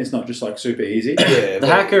entertained. It's not just like super easy. Yeah, the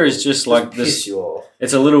hacker is just like this. Piss you off.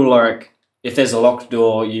 It's a little like if there's a locked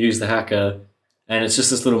door, you use the hacker, and it's just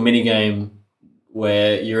this little mini game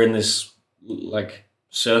where you're in this like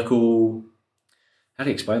circle. How do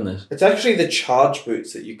you explain this? It's actually the charge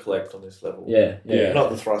boots that you collect on this level. Yeah. Not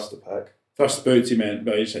the thruster pack. Thruster boots, you meant,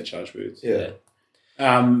 but you said charge boots. Yeah.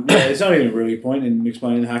 It's not even really a point in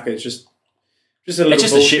explaining the hacker. It's just a little. It's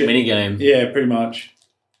just a shit mini game. Yeah, pretty much.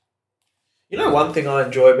 You know, one thing I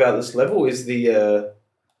enjoy about this level is the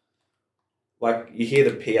like you hear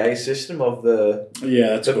the PA system of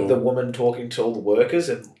that's cool. The woman talking to all the workers,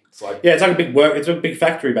 and it's like it's like a big work. It's a big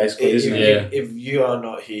factory basically, isn't it? If you are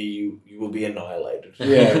not here, you will be annihilated.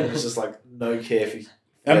 Yeah, it's just like no care if you.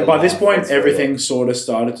 And by this point, everything sort of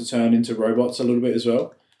started to turn into robots a little bit as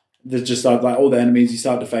well. There's just like all the enemies you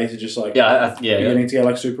start to face are just like beginning to get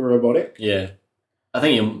like super robotic. Yeah, I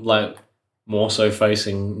think you're like more so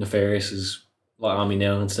facing Nefarious' like army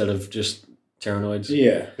now instead of just Tyrannoids.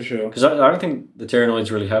 Yeah, for sure. Because I don't think the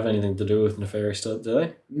Tyrannoids really have anything to do with Nefarious, do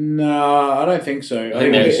they? No, I don't think so.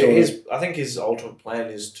 I think his ultimate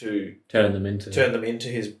plan is to turn them into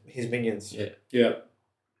his minions. Yeah. Yeah.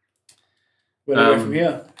 Where do we go from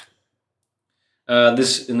here?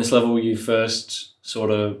 In this level, you first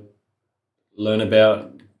sort of learn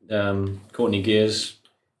about Courtney Gears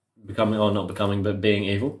being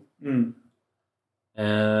evil. Mm.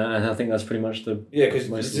 And I think that's pretty much you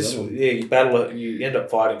end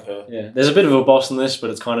up fighting her. Yeah, there's a bit of a boss in this, but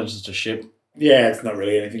it's kind of just a ship. Yeah, it's not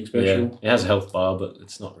really anything special. Yeah. It has a health bar, but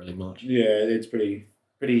it's not really much. Yeah, it's pretty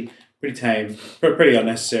tame, pretty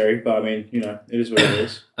unnecessary. But I mean, it is what it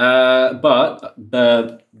is. But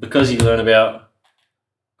because you learn about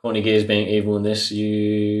Courtney Gears being evil in this,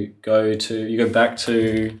 you go back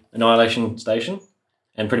to Annihilation Station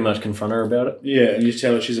and pretty much confront her about it. Yeah, and you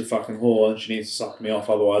tell her she's a fucking whore and she needs to suck me off,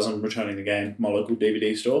 otherwise I'm returning the game to my local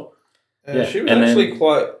DVD store. She was actually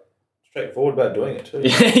quite straightforward about doing it too.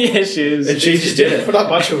 Yeah, she is. And she just did it. Put up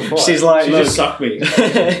much of a fight. She's like, she just sucked me.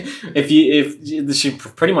 if she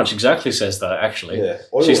pretty much exactly says that actually. Yeah.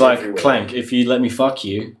 She's like, everywhere. Clank, if you let me fuck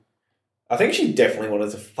you. I think she definitely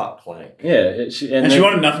wanted to fuck Clank. Yeah, she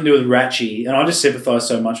wanted nothing to do with Ratchet, and I just sympathise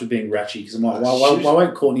so much with being Ratchet because I'm like, why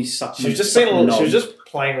won't Courtney suck? She was just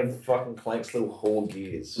playing with fucking Clank's little whore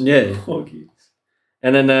gears. Yeah, whore gears.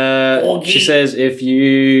 And then she says, if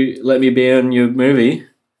you let me be in your movie,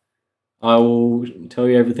 I will tell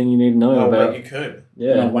you everything you need to know about. I'll make you coon.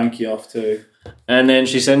 Yeah, and I'll wank you off too. And then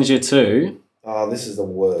she sends you to. Oh, this is the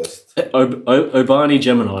worst. Obani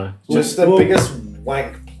Gemini. Just the biggest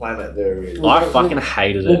wank planet there is. I fucking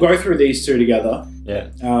hated it. We'll go through these two together. Yeah.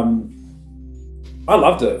 I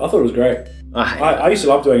loved it. I thought it was great. I used to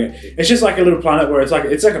love doing it. It's just like a little planet where it's like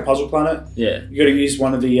a puzzle planet. Yeah. You got to use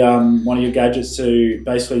one of your gadgets to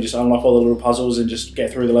basically just unlock all the little puzzles and just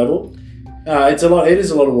get through the level. It is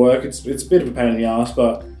a lot of work. It's a bit of a pain in the ass,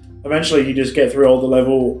 but eventually you just get through all the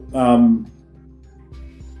level.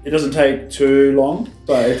 It doesn't take too long,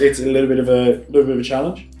 but it's a little bit of a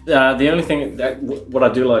challenge. The only thing what I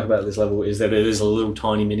do like about this level is that it is a little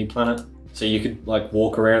tiny mini planet, so you could like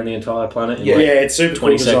walk around the entire planet. In it's super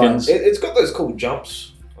 20 cool seconds. It's got those cool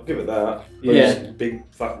jumps. I'll give it that. Those big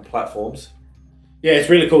fucking platforms. Yeah, it's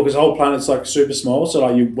really cool because the whole planet's like super small. So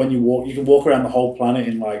like when you walk, you can walk around the whole planet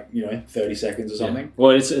in like 30 seconds or something. Yeah. Well,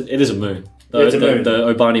 it is a moon. It's a moon.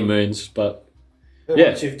 The Obani moons, but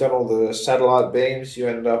once you've done all the satellite beams, you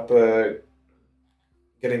end up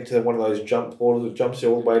getting to one of those jump portals that jumps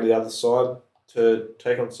you all the way to the other side to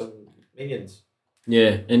take on some minions.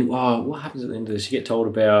 Yeah, and what happens at the end of this? I think you get told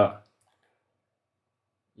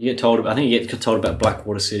about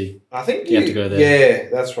Blackwater City. I think you have to go there. Yeah,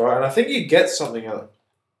 that's right. And I think you get something on it.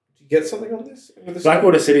 Do you get something on this?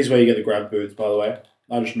 Blackwater City is where you get the grab boots, by the way.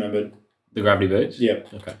 I just remembered. The gravity boots? Yeah.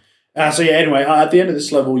 Okay. So yeah, anyway, at the end of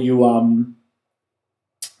this level, you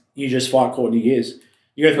you just fight Courtney Gears.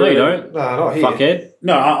 You go through. No, you don't. No, not here. Fuckhead.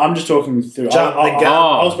 No, I'm just talking through.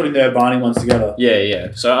 I was putting the Urbani ones together.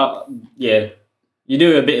 Yeah. So, you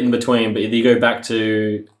do a bit in between, but you go back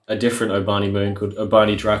to a different Urbani moon called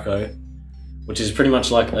Urbani Draco, which is pretty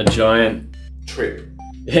much like a giant trip.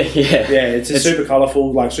 Yeah. Yeah, it's super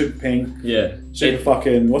colourful, like super pink. Yeah. Super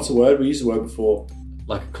fucking, what's the word? We used the word before.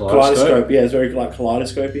 Like a kaleidoscope. Yeah, it's very like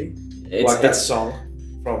kaleidoscopy. Like that song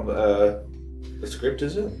from the script,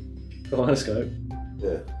 is it? Kaleidoscope.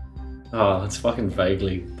 Yeah. Oh, it's fucking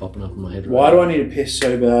vaguely popping up in my head. Why do I need to piss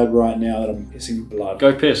so bad right now that I'm pissing blood?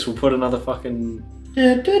 Go piss. We'll put another fucking...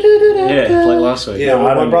 Yeah, like last week. Yeah,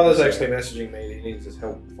 well, my brother's actually messaging me. He needs his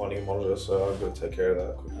help finding a monitor, so I'm going to take care of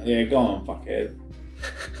that quickly. Yeah, go on, fuckhead.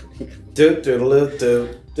 Do.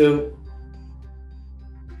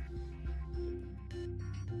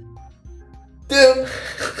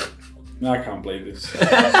 No, I can't believe this.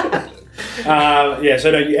 So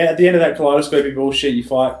no, at the end of that kaleidoscopy bullshit, you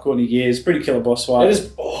fight Courtney Gears. Pretty killer boss fight. It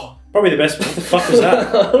is probably the best. What the fuck was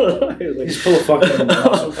that? He's full of fucking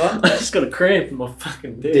muscle cunt. I just got a cramp in my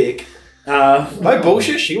fucking dick. No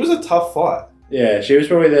bullshit, she was a tough fight. Yeah, she was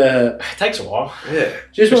probably the... It takes a while. Yeah.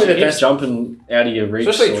 She was probably the best. Jumping out of your reach.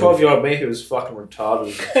 Especially 12-year-old me who was fucking retarded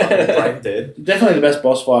and fucking brain dead. Definitely the best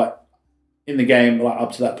boss fight in the game, like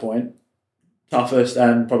up to that point. Toughest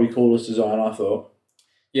and probably coolest design, I thought.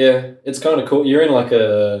 Yeah, it's kind of cool. You're in like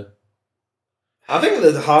a... I think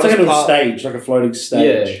the hardest it's like a little part... stage, like a floating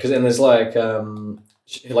stage. Yeah, because then there's like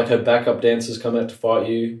her backup dancers come out to fight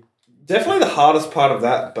you. Definitely the hardest part of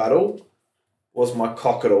that battle was my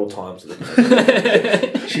cock at all times.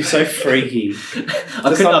 She's so freaky.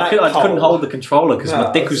 I couldn't hold the controller because my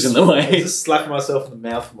dick was in the way. I was just slapping myself in the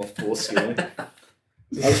mouth with my foreskin. I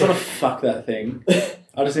just want to fuck that thing.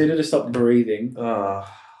 I just needed to stop breathing.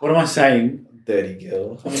 What am I saying? Dirty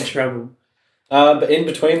girl. I'm in trouble. But in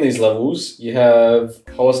between these levels, you have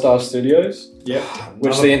Holostar Studios. Yep.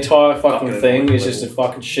 Which the entire fucking thing is just a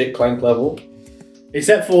fucking shit Clank level.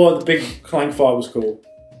 Except for the big Clank fight was cool.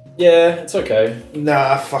 Yeah, it's okay.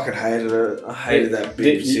 Nah, I fucking hated it. I hated that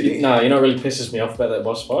big city. No, you know what really pisses me off about that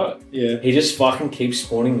boss fight? Yeah. He just fucking keeps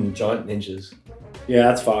spawning giant ninjas. Yeah,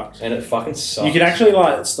 that's fucked. And it fucking sucks. You can actually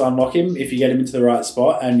like stun lock him if you get him into the right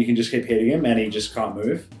spot and you can just keep hitting him and he just can't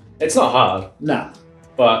move. It's not hard. Nah.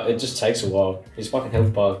 But it just takes a while. His fucking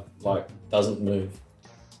health bar doesn't move.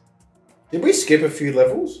 Did we skip a few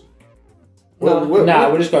levels? No,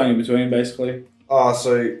 we're just going in between basically.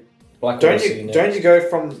 So don't you go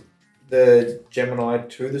from the Gemini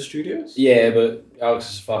to the studios? Yeah, but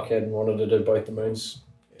Alex is fuckhead and wanted to do both the moons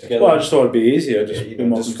together. Well, I just thought it'd be easier.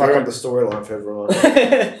 Just fuck up the storyline for everyone.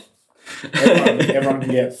 everyone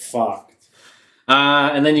can get fucked.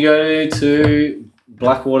 And then you go to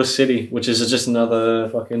Blackwater City, which is just another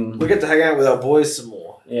fucking... We get to hang out with our boys some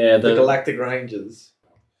more. Yeah, the Galactic Rangers.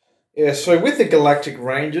 Yeah, so with the Galactic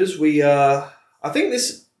Rangers, we I think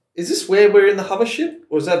this... Is this where we're in the hover ship?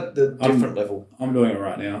 Or is that the different level? I'm doing it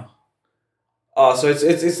right now. So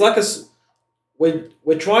it's like a...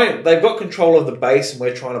 We're trying... They've got control of the base and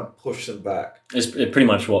we're trying to push them back. It's pretty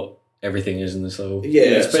much what everything is in this level. Yeah,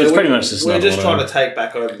 it's pretty much this level. We're just trying to take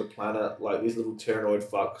back over the planet, like these little Tyrannoid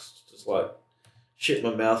fucks, just like shit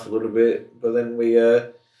my mouth a little bit. But then we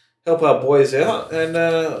help our boys out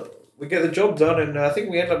and we get the job done. And I think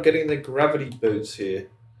we end up getting the gravity boots here.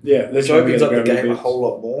 Yeah, which opens up the game a whole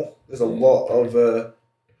lot more. There's a lot of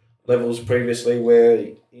levels previously where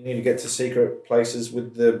you need to get to secret places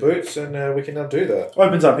with the boots, and we can now do that.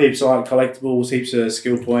 Opens up heaps of like collectibles, heaps of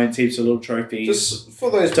skill points, heaps of little trophies. Just for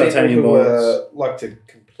those people who like to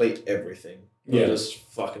complete everything. Yeah. Just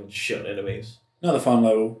fucking shit on enemies. Another fun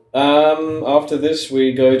level. After this,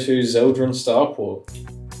 we go to Zeldrin Starport,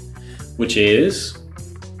 which is...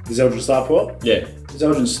 The Zeldrin Starport? Yeah.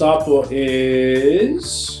 Zeldrin Starport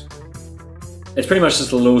is... It's pretty much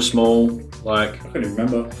just a little small, like... I can't even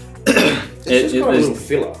remember. It's just got a little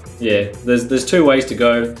filler. Yeah, there's two ways to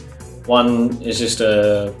go. One is just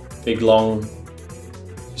a big, long...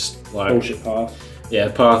 just like bullshit path. Yeah,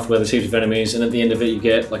 path where there's heaps of enemies, and at the end of it you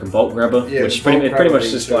get like a bolt grabber, which pretty much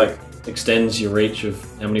just like extends your reach of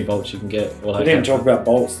how many bolts you can get. We didn't talk about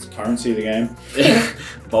bolts, the currency of the game.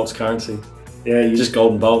 Bolts currency. Yeah, just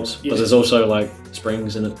golden bolts, but there's also like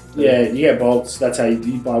springs in it. Yeah, you get bolts. That's how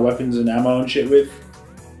you buy weapons and ammo and shit with.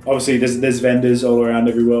 Obviously, there's vendors all around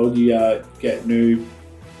every world. You get new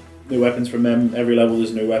weapons from them. Every level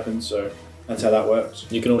there's new weapons, so that's how that works.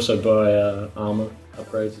 You can also buy armor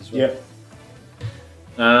upgrades as well. Yep.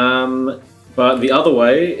 But the other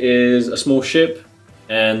way is a small ship,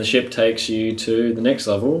 and the ship takes you to the next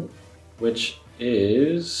level, which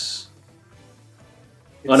is...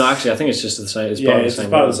 Oh no, actually, I think it's just the same. It's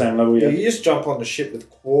part of the same level. Yeah, you just jump on the ship with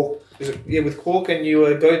Quark. With Quark, and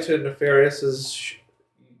you go to Nefarious's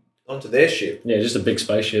onto their ship. Yeah, just a big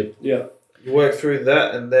spaceship. Yeah, you work through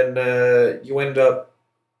that, and then you end up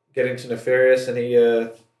getting to Nefarious, and he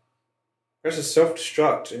presses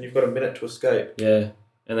self-destruct, and you've got a minute to escape. Yeah,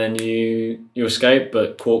 and then you escape,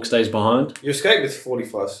 but Quark stays behind. You escape with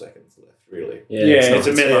 45 seconds left, really. Yeah, it's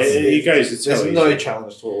a minute. He goes. There's no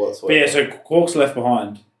challenge to it whatsoever. But yeah, so Quark's left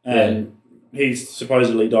behind, and he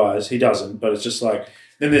supposedly dies. He doesn't, but it's just like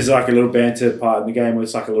then there's like a little banter part in the game where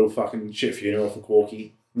it's like a little fucking shit funeral for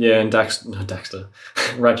Quarky. Yeah, and Daxter.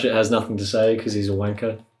 Ratchet has nothing to say because he's a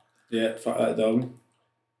wanker. Yeah, fuck that dog.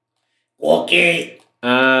 Quarky.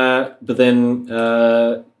 But then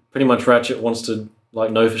pretty much Ratchet wants to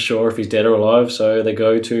know for sure if he's dead or alive, so they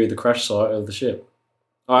go to the crash site of the ship.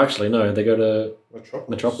 Oh, actually, no, they go to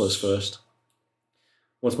Metropolis first.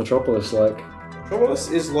 What's Metropolis like? Metropolis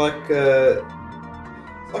is like a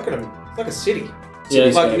city. Yeah,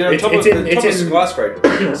 like you're on top of a skyscraper.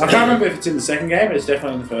 I can't remember if it's in the second game, but it's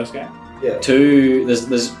definitely in the first game. Yeah. 2,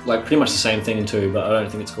 there's like pretty much the same thing in 2, but I don't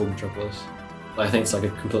think it's called Metropolis. I think it's like a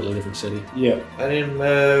completely different city. Yeah. And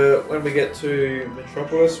then when we get to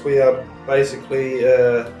Metropolis, we are basically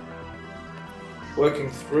working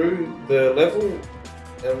through the level,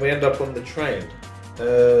 and we end up on the train.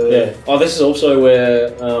 Yeah. Oh, this is also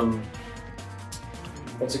where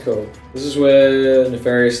what's it called? This is where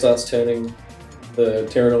Nefarious starts turning the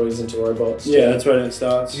Tyrannoids into robots. Yeah, that's when it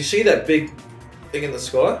starts. Do you see that big thing in the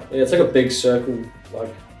sky? Yeah, it's like a big circle,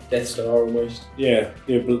 like Death Star almost. Yeah,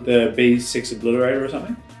 the B6 Obliterator or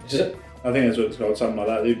something. Is it? I think that's what it's called, something like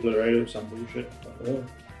that. The Obliterator or some bullshit.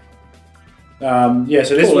 Yeah.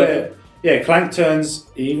 So this is where Clank turns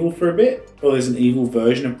evil for a bit. Or there's an evil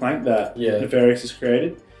version of Clank that Nefarious has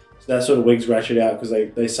created. So that sort of wigs Ratchet out because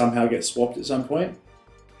they somehow get swapped at some point.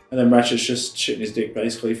 And then Ratchet's just shitting his dick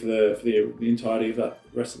basically for the entirety of that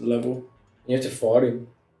rest of the level. You have to fight him.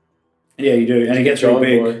 Yeah, you do. And he gets real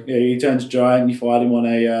big. Boy. Yeah, he turns giant. You fight him on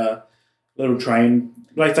a little train.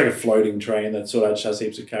 Like it's like a floating train that sort of just has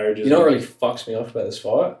heaps of carriages. You know what really fucks me off about this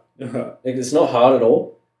fight? It's not hard at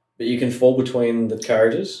all, but you can fall between the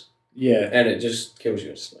carriages. Yeah. And it just kills you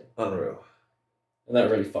instantly. Unreal. And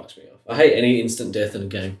that really fucks me off. I hate any instant death in a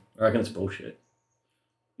game. I reckon it's bullshit.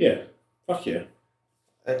 Yeah. Fuck yeah.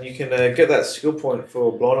 And you can get that skill point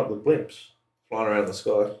for blowing up the blimps flying around the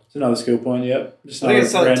sky. It's another skill point, yep. Just I think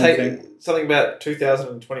it's something about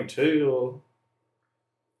 2022 or...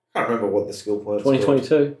 I can't remember what the skill point was.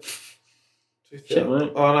 2022. Shit,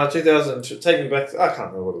 mate. Oh no, 2000. Take me back. I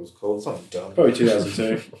can't remember what it was called. Something dumb. Probably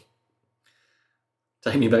 2002.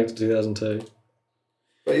 Take me back to 2002.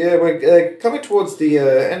 But yeah, we're coming towards the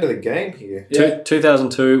end of the game here. Yeah.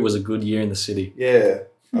 2002 was a good year in the city. Yeah.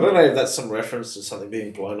 I don't know if that's some reference to something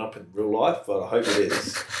being blown up in real life, but I hope it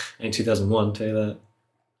is. In 2001, tell you that.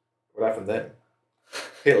 What happened then?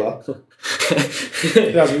 Hitler.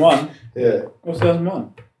 2001? Yeah. What's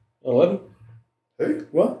 2001? 11? Who?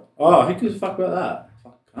 What? Oh, who gives a fuck about that?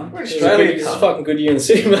 Fuck, cunt. We're in Australia. It's a fucking good year in the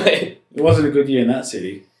city, mate. It wasn't a good year in that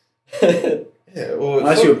city. Yeah, well,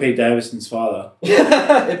 unless you were Pete Davidson's father.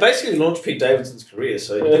 Yeah, it basically launched Pete Davidson's career,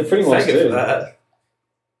 so you can pretty much thank it for that.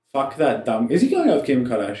 Fuck that dumb. Is he going out with Kim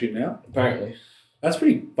Kardashian now? Apparently. That's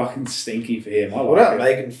pretty fucking stinky for him. What about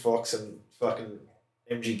Megan Fox and fucking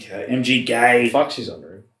MGK? MGK. Fuck, she's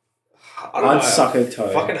under him. I'd suck her toe.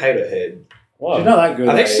 Fucking hate her head. Why? She's not that good.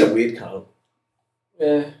 I think she's a weird cunt.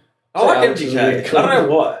 Yeah. I like MGK. I don't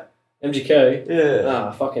know why. MGK?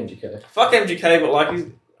 Yeah. Fuck MGK. Fuck MGK, but like,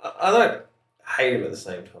 I don't hate him at the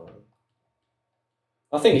same time.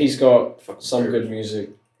 I think he's got some good music.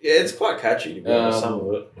 Yeah, it's quite catchy to be honest, some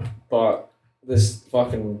of it. But this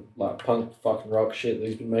fucking like punk fucking rock shit that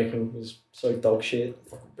he's been making is so dog shit.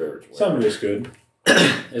 Some of it's good.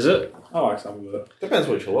 Is it? I like some of it. Depends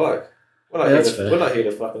what you like. We're not here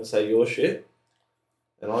to fucking say you're shit.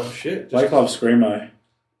 And I'm shit. Blake loves Screamo.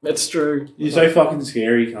 That's true. You're so fucking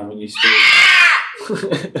scary, cunt, when you speak.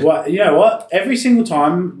 What? You know what? Every single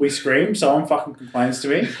time we scream, someone fucking complains to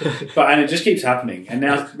me, and it just keeps happening. And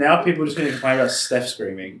now people are just going to complain about Steph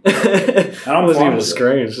screaming. And I'm wasn't even a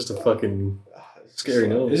scream. It's just a fucking scary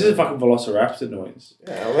noise. This is a fucking Velociraptor noise.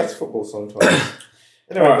 Yeah, well, that's football sometimes.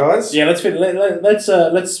 Anyway, guys. Yeah, let's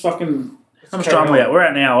fucking. How much time are we at? We're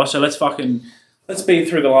at an hour, so let's beat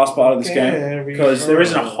through the last part of this game because there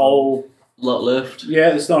isn't a whole lot left. Yeah,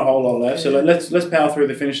 there's not a whole lot left. So let's power through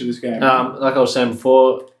the finish of this game. Like I was saying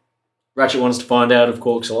before, Ratchet wants to find out if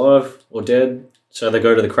Quark's alive or dead, so they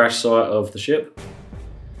go to the crash site of the ship.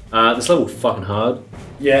 This level fucking hard.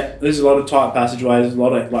 Yeah, there's a lot of tight passageways, a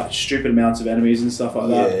lot of like stupid amounts of enemies and stuff like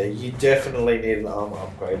that. Yeah, you definitely need an armor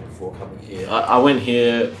upgrade before coming here. I went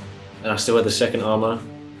here, and I still had the second armor,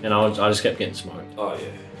 and I just kept getting smoked. Oh yeah.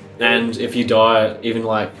 And if you die, even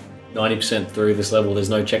like 90% through this level, there's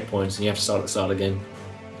no checkpoints, and you have to start at the start again.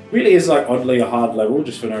 Really is like oddly a hard level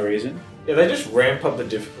just for no reason. Yeah, they just ramp up the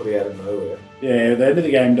difficulty out of nowhere. Yeah, the end of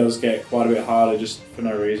the game does get quite a bit harder just for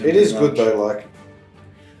no reason. It is good though, like.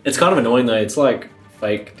 It's kind of annoying though. It's like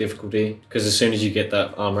fake difficulty because as soon as you get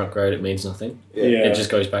that armor upgrade, it means nothing. Yeah. It just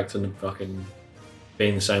goes back to the fucking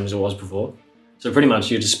being the same as it was before. So pretty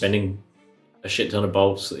much you're just spending a shit ton of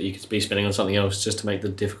bolts that you could be spending on something else just to make the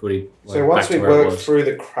difficulty. Like, so once back we to where it work was. through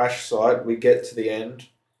the crash site, we get to the end,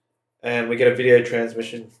 and we get a video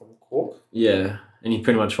transmission from Quark. Yeah, and you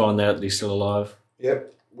pretty much find out that he's still alive.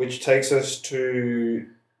 Yep, which takes us to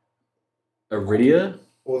Iridia?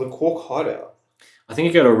 or the Quark hideout. I think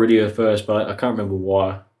you go to Iridia first, but I can't remember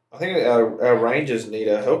why. I think our rangers need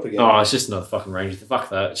our help again. Oh, it's just another fucking ranger. Fuck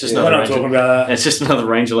that. It's just We're another not ranger. talking about that. It's just another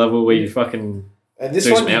ranger level where you fucking... And this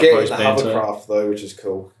do one some you get in outpost the banter. hovercraft though, which is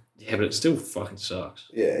cool. Yeah, but it still fucking sucks.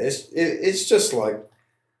 Yeah, it's just like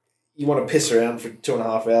you want to piss around for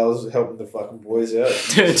 2.5 hours helping the fucking boys out.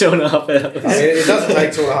 2.5 hours. I mean, it doesn't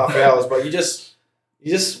take 2.5 hours, but you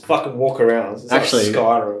just fucking walk around. It's Actually, like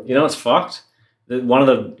Skyrim. You know what's fucked? One of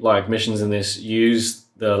the like missions in this used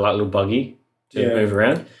the like little buggy to move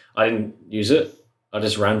around. I didn't use it. I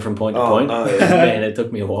just ran from point to point. Oh, yeah. Man, it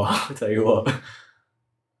took me a while. I'll tell you what.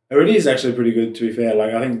 Iridia is actually pretty good, to be fair.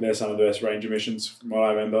 Like, I think they're some of the best ranger missions from what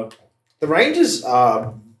I remember. The Rangers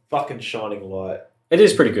are fucking shining light. It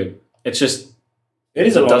is pretty good. It's just It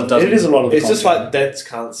is a lot. It is a lot of. It's just content. like dense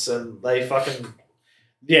cunts, and they fucking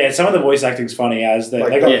Yeah, some of the voice acting's funny as they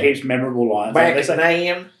Like, got yeah. heaps memorable lines. Like, back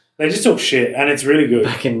name. they just talk shit, and it's really good.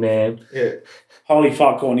 back in there. Yeah. Holy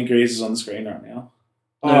fuck, Courtney Gears is on the screen right now.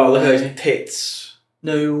 No Oh, look at way. those tits.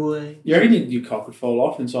 No way. You reckon your cock would fall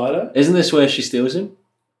off inside her? Isn't this where she steals him?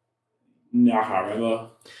 No, I can't remember.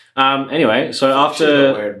 Anyway, so She's not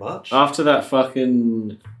after wearing much. that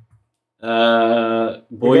fucking go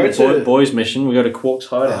to- boys mission, we go to Quark's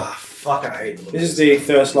hideout. Ah, fuck, I hate them. This is the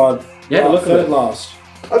first slide. Yeah, look at third it. last.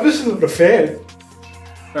 I'm just not a fan.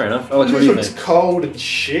 Fair enough. Alex, It what do you looks think? cold and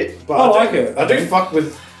shit, but I do- like it. I do fuck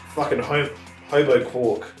with fucking hobo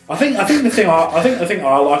Quark. I think the thing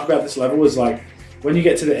I like about this level is like when you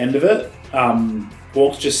get to the end of it,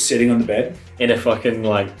 Quark's just sitting on the bed. In a fucking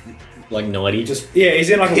like 90. Just Yeah, he's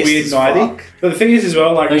in like a pissed weird as 90. fuck. But the thing is as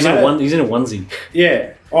well, like No, he's no in matter- he's in a onesie.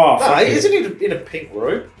 Yeah. Oh, no, fuck it. isn't he in a pink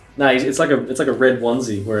robe? No, it's like a red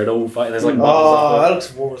onesie where it all there's like buttons Oh, up that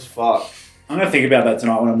looks warm as fuck. I'm gonna think about that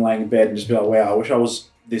tonight when I'm laying in bed and just be like, wow, I wish I was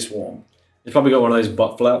this warm. there. It's probably got one of those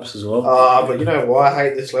butt flaps as well. But you know why I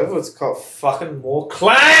hate this level? It's got fucking more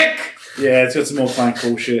Clank! Yeah, it's got some more Clank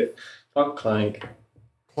bullshit. Fuck Clank.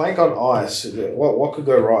 Clank on ice. What could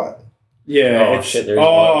go right? Yeah. Oh, it's, shit, there is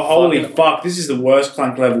oh, one. holy Fucking- fuck! This is the worst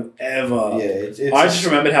Clank level ever. Yeah, it's I just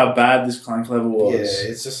remembered how bad this Clank level was.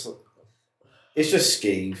 Yeah, it's just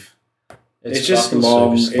skeeve. It's just fucking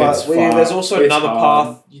long. super But It's far. there's also It's another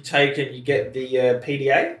hard. path you take and you get the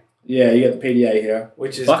PDA, Yeah, you get the PDA here.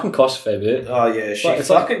 which is fucking costs a fair bit. oh yeah, she it's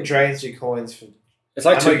like- fucking drains your coins for. It's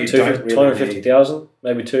like I know you don't really 250,000,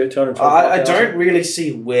 maybe 225,000. I don't really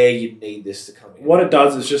see where you need this to come in. What it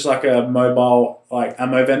does is just like a mobile like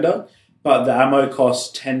ammo vendor, but the ammo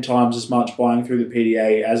costs 10 times as much buying through the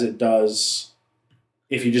PDA as it does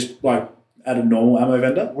if you just like at a normal ammo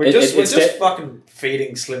vendor. We're It- just it's fucking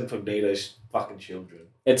feeding Slim Cognito's fucking children.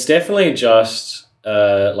 It's definitely just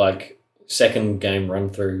like second game run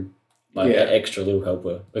through, like Yeah. an extra little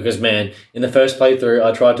helper. Because man, in the first playthrough,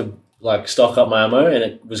 I tried to like stock up my ammo, and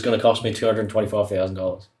it was going to cost me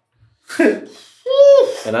 $225,000,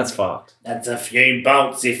 and that's fucked. That's a few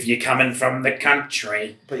bolts if you're coming from the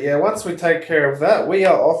country. But yeah, once we take care of that, we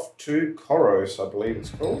are off to Koros, I believe it's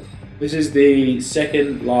called. This is the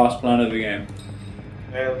second last planet of the game.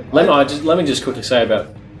 And Let me just quickly say about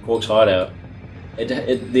Quark's hideout.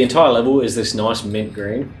 The entire level is this nice mint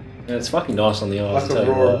green, and it's fucking nice on the eyes. like I'll tell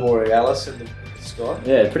you Aurora what. Borealis in the sky.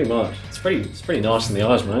 Yeah, pretty much. It's pretty nice in the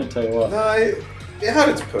eyes, mate. Tell you what. No, it had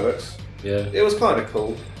its perks. Yeah. It was kind of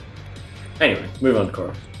cool. Anyway, move on to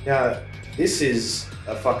Koros. Now, this is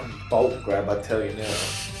a fucking bolt grab, I tell you now.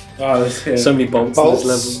 Oh, this is So many bolts in Bolts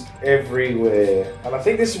this level. everywhere. And I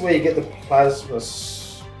think this is where you get the plasma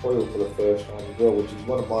spoil for the first time as well, which is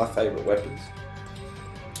one of my favourite weapons.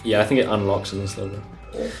 Yeah, I think it unlocks in this level.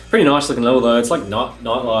 Pretty nice looking level though. It's like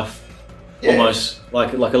nightlife, almost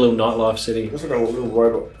like a little nightlife city. It's like a little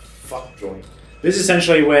robot fuck joint. This is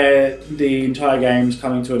essentially where the entire game's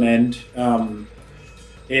coming to an end.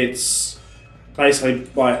 it's basically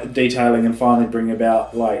like detailing and finally bringing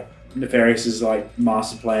about like Nefarious's like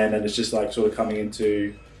master plan, and it's just like sort of coming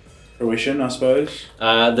into fruition, I suppose.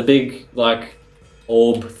 The big like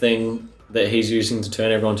orb thing that he's using to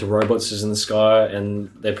turn everyone to robots is in the sky, and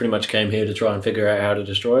they pretty much came here to try and figure out how to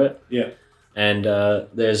destroy it. Yeah. And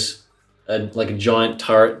there's a giant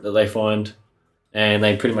turret that they find, and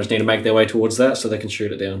they pretty much need to make their way towards that so they can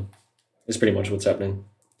shoot it down. That's pretty much what's happening.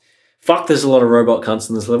 Fuck, there's a lot of robot cunts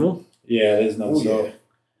in this level. Yeah, there's none. Yeah.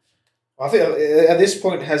 I think at this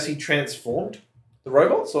point, has he transformed the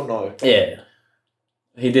robots or no? Yeah.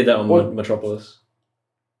 He did that on Metropolis.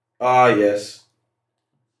 Ah, yes.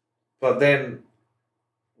 But then,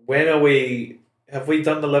 have we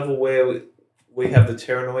done the level where we have the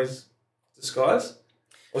Terranoids disguise?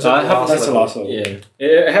 That's the last level. Yeah.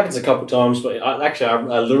 It happens a couple times, but I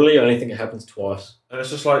literally only think it happens twice. And it's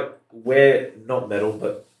just like, we're not metal,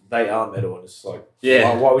 but they are metal, and it's like,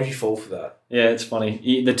 why would you fall for that? Yeah, it's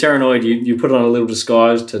funny. The Terranoid, you put on a little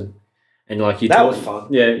disguise that was fun.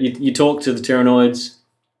 Yeah, you talk to the Terranoids.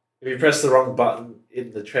 If you press the wrong button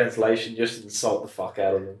in the translation, just insult the fuck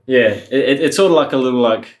out of them. Yeah, it's sort of like a little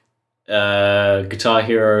like Guitar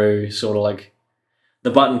Hero sort of like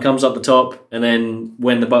the button comes up the top, and then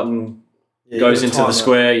when the button goes into the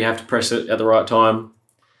square, you have to press it at the right time.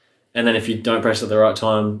 And then if you don't press it at the right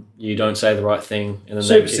time, you don't say the right thing, and then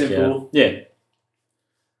super they kick simple. you out. Yeah,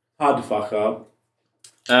 hard to fuck up.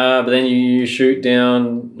 But then you shoot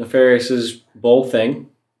down Nefarious's ball thing,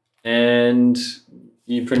 and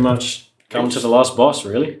you pretty much come to the last boss,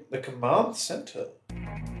 really. The command center.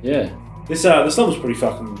 Yeah. This level's pretty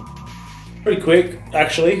quick,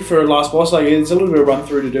 actually, for a last boss. Like, it's a little bit of run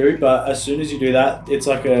through to do, but as soon as you do that, it's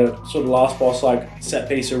like a sort of last boss, like, set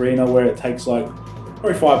piece arena where it takes, like,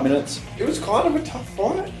 probably 5 minutes. It was kind of a tough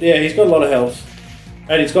fight. Yeah, he's got a lot of health.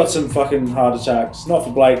 And he's got some fucking hard attacks. Not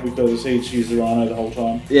for Blake, because he just used the Rhino the whole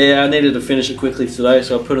time. Yeah, I needed to finish it quickly today,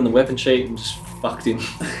 so I put in the weapon sheet and just fucked him.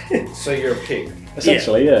 So you're a pig?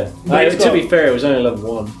 Essentially, yeah. To be fair, it was only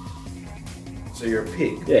level 1. So you're a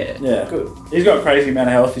pig? Yeah. Good. He's got a crazy amount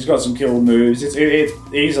of health. He's got some kill moves. It's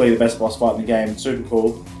easily the best boss fight in the game. It's super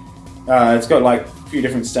cool. It's got like a few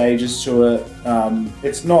different stages to it.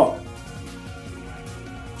 It's not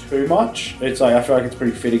too much. It's like, I feel like it's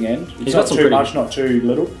pretty fitting end. It's not too much, not too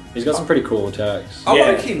little. He's got some pretty cool attacks. I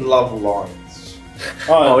low-key love Lawrence.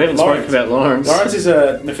 We haven't spoken about Lawrence. Lawrence is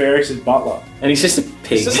a Nefarious' butler. And he's just a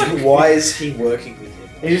pig. It's just like, why is he working with him?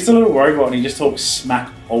 He's just a little robot and he just talks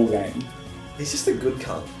smack all game. He's just a good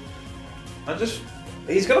cunt.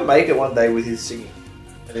 He's gonna make it one day with his singing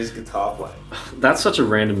and his guitar playing. That's such a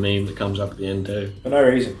random meme that comes up at the end too. For no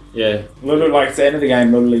reason. Yeah. Literally, like, it's the end of the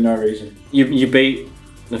game, literally no reason. You beat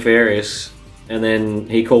Nefarious, and then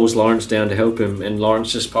he calls Lawrence down to help him, and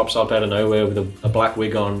Lawrence just pops up out of nowhere with a black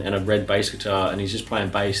wig on and a red bass guitar, and he's just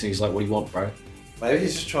playing bass, and he's like, what do you want, bro? Maybe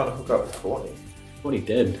he's just trying to hook up with Courtney. Courtney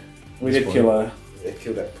dead. We did kill her. They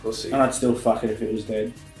killed that pussy. And I'd still fuck it if it was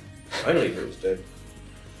dead. Only if it was dead.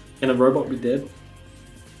 Can a robot be dead?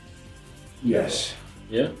 Yes.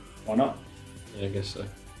 Yeah? Why not? Yeah, I guess so.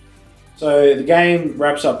 So the game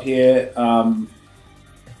wraps up here.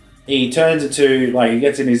 He turns into, like, he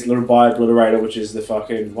gets in his little bio-obliterator, which is the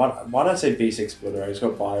fucking... Why did I say B6 obliterator? It's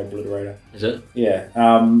got bio-obliterator. Is it? Yeah.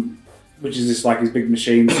 Which is just like his big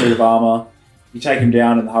machine suit of armor. You take him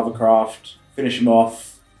down in the hovercraft, finish him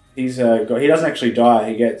off. He doesn't actually die.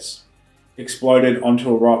 He gets exploded onto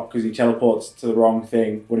a rock because he teleports to the wrong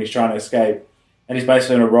thing when he's trying to escape. And he's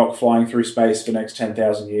basically on a rock flying through space for the next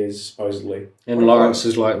 10,000 years, supposedly. And Lawrence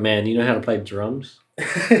is like, man, you know how to play drums?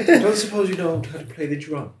 I don't suppose you know how to play the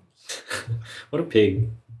drum. What a pig.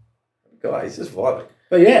 Guy, he's just vibing.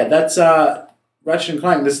 But yeah, that's Ratchet and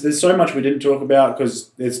Clank. There's so much we didn't talk about because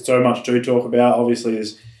there's so much to talk about. Obviously,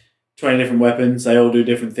 there's 20 different weapons. They all do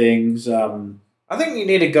different things. I think you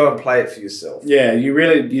need to go and play it for yourself. Yeah, you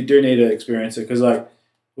do need to experience it because like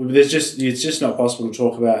it's just not possible to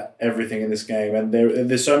talk about everything in this game, and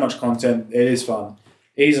there's so much content. It is fun.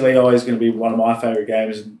 Easily always going to be one of my favorite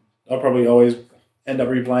games, and I'll probably always end up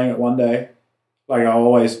replaying it one day. Like I'll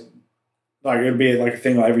always. Like, it'd be like a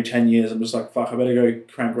thing like every 10 years. I'm just like, fuck, I better go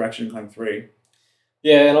crank Ratchet and Clank 3.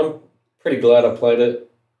 Yeah, and I'm pretty glad I played it.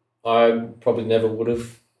 I probably never would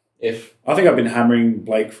have if... I think I've been hammering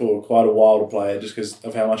Blake for quite a while to play it just because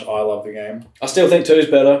of how much I love the game. I still think 2 is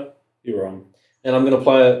better. You're wrong. And I'm going to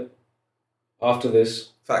play it after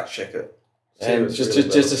this. Fact check it. And just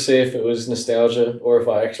to see if it was nostalgia or if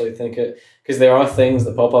I actually think it. Because there are things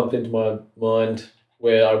that pop up into my mind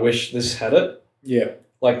where I wish this had it. Yeah.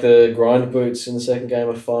 Like the grind boots in the second game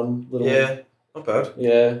are fun. Yeah, not bad.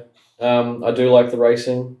 Yeah. I do like the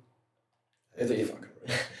racing. It's fucking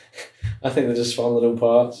I think they're just fun little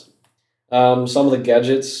parts. Some of the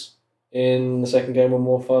gadgets in the second game were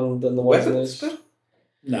more fun than the ones in this.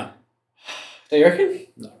 No. Do you reckon?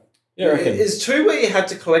 No. You don't reckon? Is 2 where you had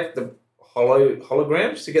to collect the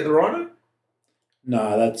holograms to get the rhino?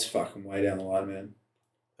 No, that's fucking way down the line, man.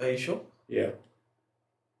 Are you sure? Yeah.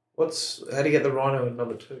 How do you get the rhino in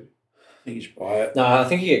number 2? I think you should buy it. No, I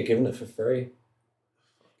think you get given it for free.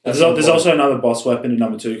 There's also another boss weapon in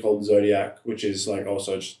number 2 called the Zodiac, which is like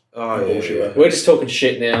also just bullshit weapon. We're just talking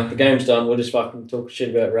shit now. The game's done. We're just fucking talking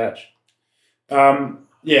shit about Ratch.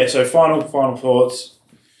 Yeah, so final thoughts.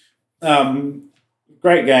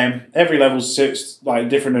 Great game. Every level's like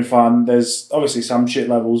different and fun. There's obviously some shit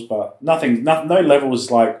levels, but no level is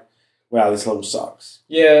like, wow, this level sucks.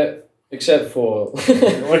 Yeah, except for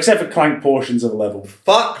Clank portions of the level.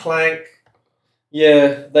 Fuck Clank.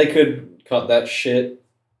 Yeah, they could cut that shit.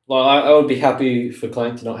 Like I would be happy for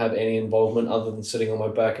Clank to not have any involvement other than sitting on my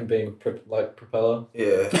back and being like propeller.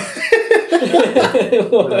 Yeah.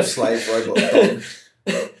 Little slave robot.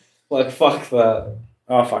 Like fuck that.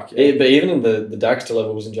 Oh fuck yeah. But even in the Daxter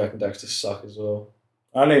levels in Jack and Daxter suck as well.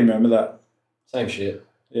 I don't even remember that. Same shit.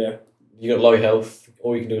 Yeah. You got low health.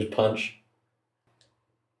 All you can do is punch.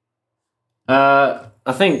 I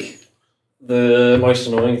think the most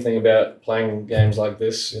annoying thing about playing games like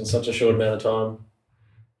this in such a short amount of time,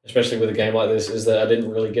 especially with a game like this, is that I didn't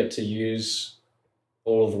really get to use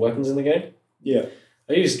all of the weapons in the game. Yeah.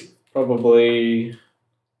 I used probably...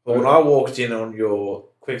 But when I walked in on your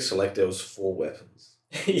quick select, there was 4 weapons.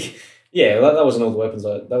 Yeah, that wasn't all the weapons.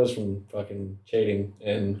 That was from fucking cheating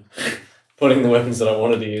and putting the weapons that I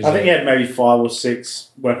wanted to use. I think you had maybe 5 or 6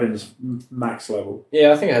 weapons max level.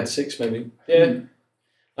 Yeah, I think I had 6 maybe. Yeah.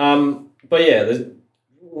 But yeah,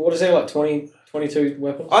 what is there, like 20, 22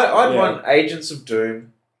 weapons? I'd run Agents of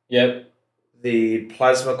Doom. Yep. The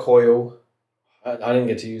Plasma Coil. I didn't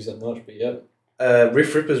get to use that much, but yep.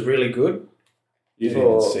 Riff Ripper's really good. You didn't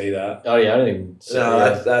even see that. Oh yeah, I didn't even see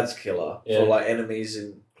that. That's killer. Yeah. For like enemies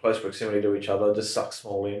in close proximity to each other, just suck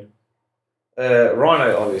small in.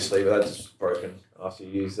 Rhino, obviously, but that's just broken after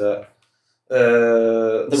you use that.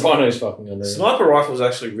 The Rhino's fucking unreal. Sniper rifle's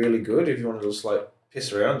actually really good if you want to just like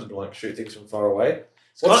piss around and like shoot things from far away.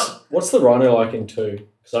 What's the Rhino like in 2?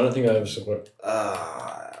 Because I don't think I ever saw it.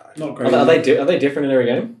 Not great. Are they different in every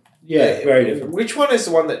game? Yeah, very different. Which one is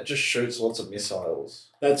the one that just shoots lots of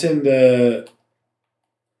missiles? That's in the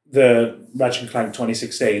Ratchet and Clank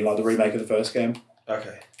 2016, like the remake of the first game.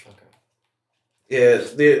 Okay. Yeah,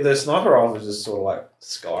 the sniper rifle is just sort of like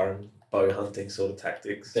Skyrim bow hunting sort of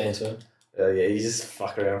tactics. Banter. Yeah, you just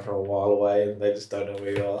fuck around from a while away and they just don't know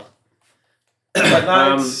where you are. But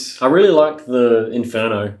no, I really liked the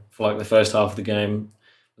Inferno for like the first half of the game.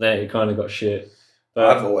 Then it kind of got shit. But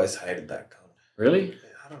I've always hated that gun. Really? Yeah,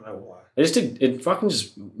 I don't know why. It fucking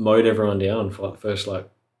just mowed everyone down for like the first like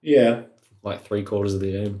 3/4 of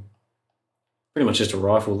the game. Pretty much just a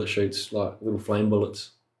rifle that shoots like little flame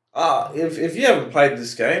bullets. If you haven't played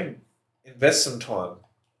this game, invest some time.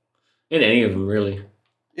 In any of them, really.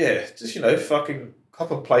 Yeah, just fucking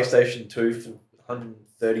cop a PlayStation 2 for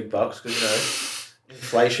 $130 because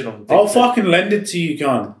inflation on. I'll fucking lend it to you,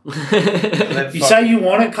 cunt. You say you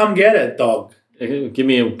want it, come get it, dog. Give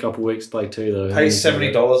me a couple weeks to play 2 though. Pay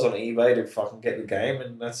 $70 on eBay to fucking get the game,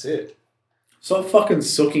 and that's it. Stop fucking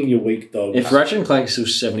sucking your weak dog. If Ratchet and Clank is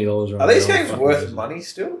still $70 right are these now, games worth money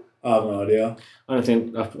still? I have no idea. I don't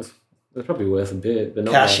think they're probably worth a bit, but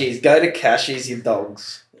not. Cashies, go to Cashies, you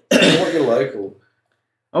dogs. Support your local.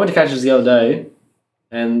 I went to Cashies the other day,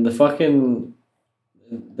 and there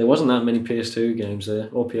wasn't that many PS2 games there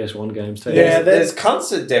or PS1 games too. Yeah, there's cunts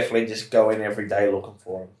that definitely just go in every day looking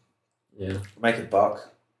for them. Yeah, make it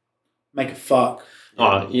buck, make it fuck.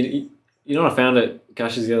 Oh, you know what I found at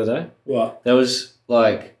Cashies the other day? What? There was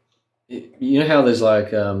like, you know how there's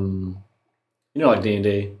like like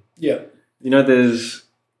D&D. Yeah. There's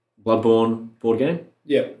Bloodborne board game.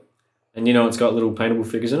 Yeah. And it's got little paintable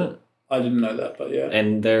figures in it. I didn't know that, but yeah.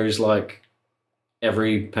 And there is like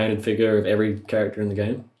every painted figure of every character in the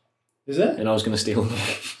game. Is there? And I was going to steal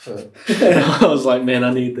them. I was like, man,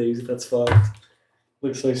 I need these. That's fucked.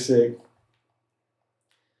 Looks so sick.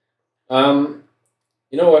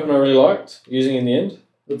 You know what weapon I really liked using in the end?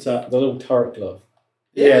 What's that? Uh, The little turret glove.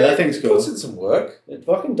 Yeah, that thing's cool. Puts in some work. It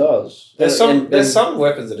fucking does. There's some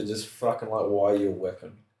weapons that are just fucking like, why are you a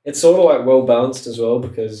weapon? It's sort of like well balanced as well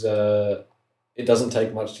because it doesn't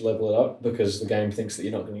take much to level it up because the game thinks that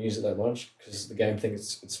you're not going to use it that much because the game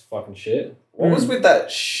thinks it's fucking shit. What was with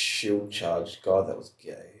that shield charge guy that was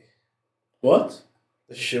gay? What?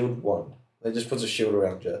 The shield one. They just puts a shield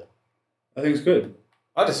around you. I think it's good.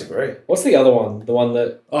 I disagree. What's the other one? The one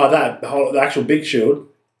that... Oh, the actual big shield.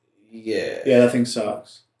 Yeah. Yeah, that thing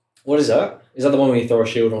sucks. What is that? Is that the one where you throw a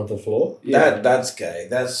shield onto the floor? Yeah. That's gay.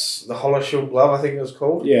 That's the Hollow Shield glove, I think it was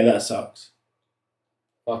called. Yeah, that sucks.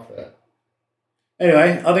 Fuck that.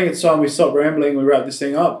 Anyway, I think it's time we stop rambling, we wrap this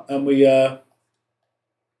thing up, and we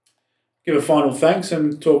give a final thanks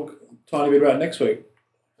and talk a tiny bit about next week.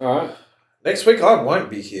 Alright. Next week I won't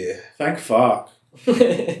be here. Thank fuck.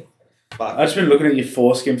 But I've just been looking at your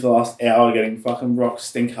foreskin for the last hour getting fucking rock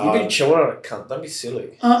stink hard. you've been chilling on it, cunt. Don't be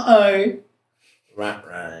silly. Uh-oh.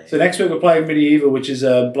 Right. So next week we're playing Medieval, which is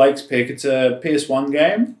Blake's pick. It's a PS1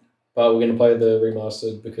 game. But we're going to play the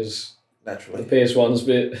remastered because Naturally. the PS1's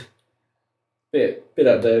a bit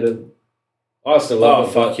outdated. I still love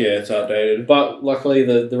it. Fuck yeah, it's outdated. But luckily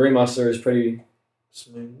the remaster is pretty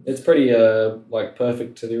Smooth. It's pretty like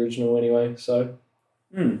perfect to the original anyway, so.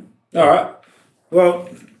 Alright. Well,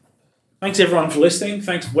 thanks everyone for listening.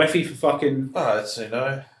 Thanks Weffy for fucking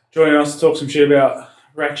joining us to talk some shit about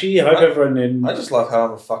Ratchet. I hope everyone in I just love how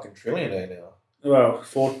I'm a fucking trillionaire now. well,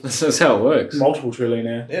 That's how it works. multiple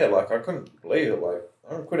trillionaire. Yeah, like I couldn't believe it. Like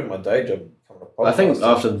I'm quitting my day job. I think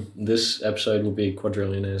after this episode we'll be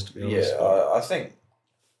quadrillionaires, to be honest. Yeah, I think.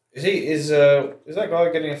 Is that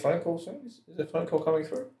guy getting a phone call soon? Is a phone call coming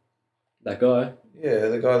through? That guy? Yeah,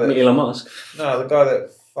 the guy that... Elon Musk? No, the guy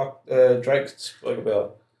that Drake spoke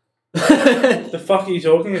about. The fuck are you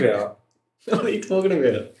talking about? What are you talking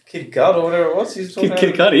about? Kid Cud or whatever it was. He's talking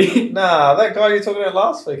Kid Cudi? Nah, that guy you were talking about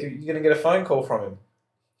last week. You're going to get a phone call from him.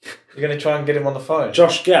 You're going to try and get him on the phone.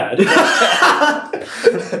 Josh Gad.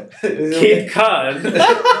 Kid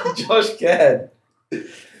Cud. Josh Gad. No,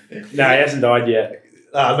 he hasn't died yet.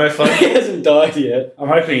 No phone. He hasn't died yet. I'm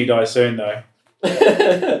hoping he dies soon though.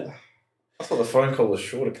 I thought the phone call was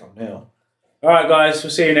sure to come now. Alright guys,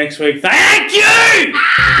 we'll see you next week. Thank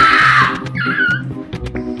you!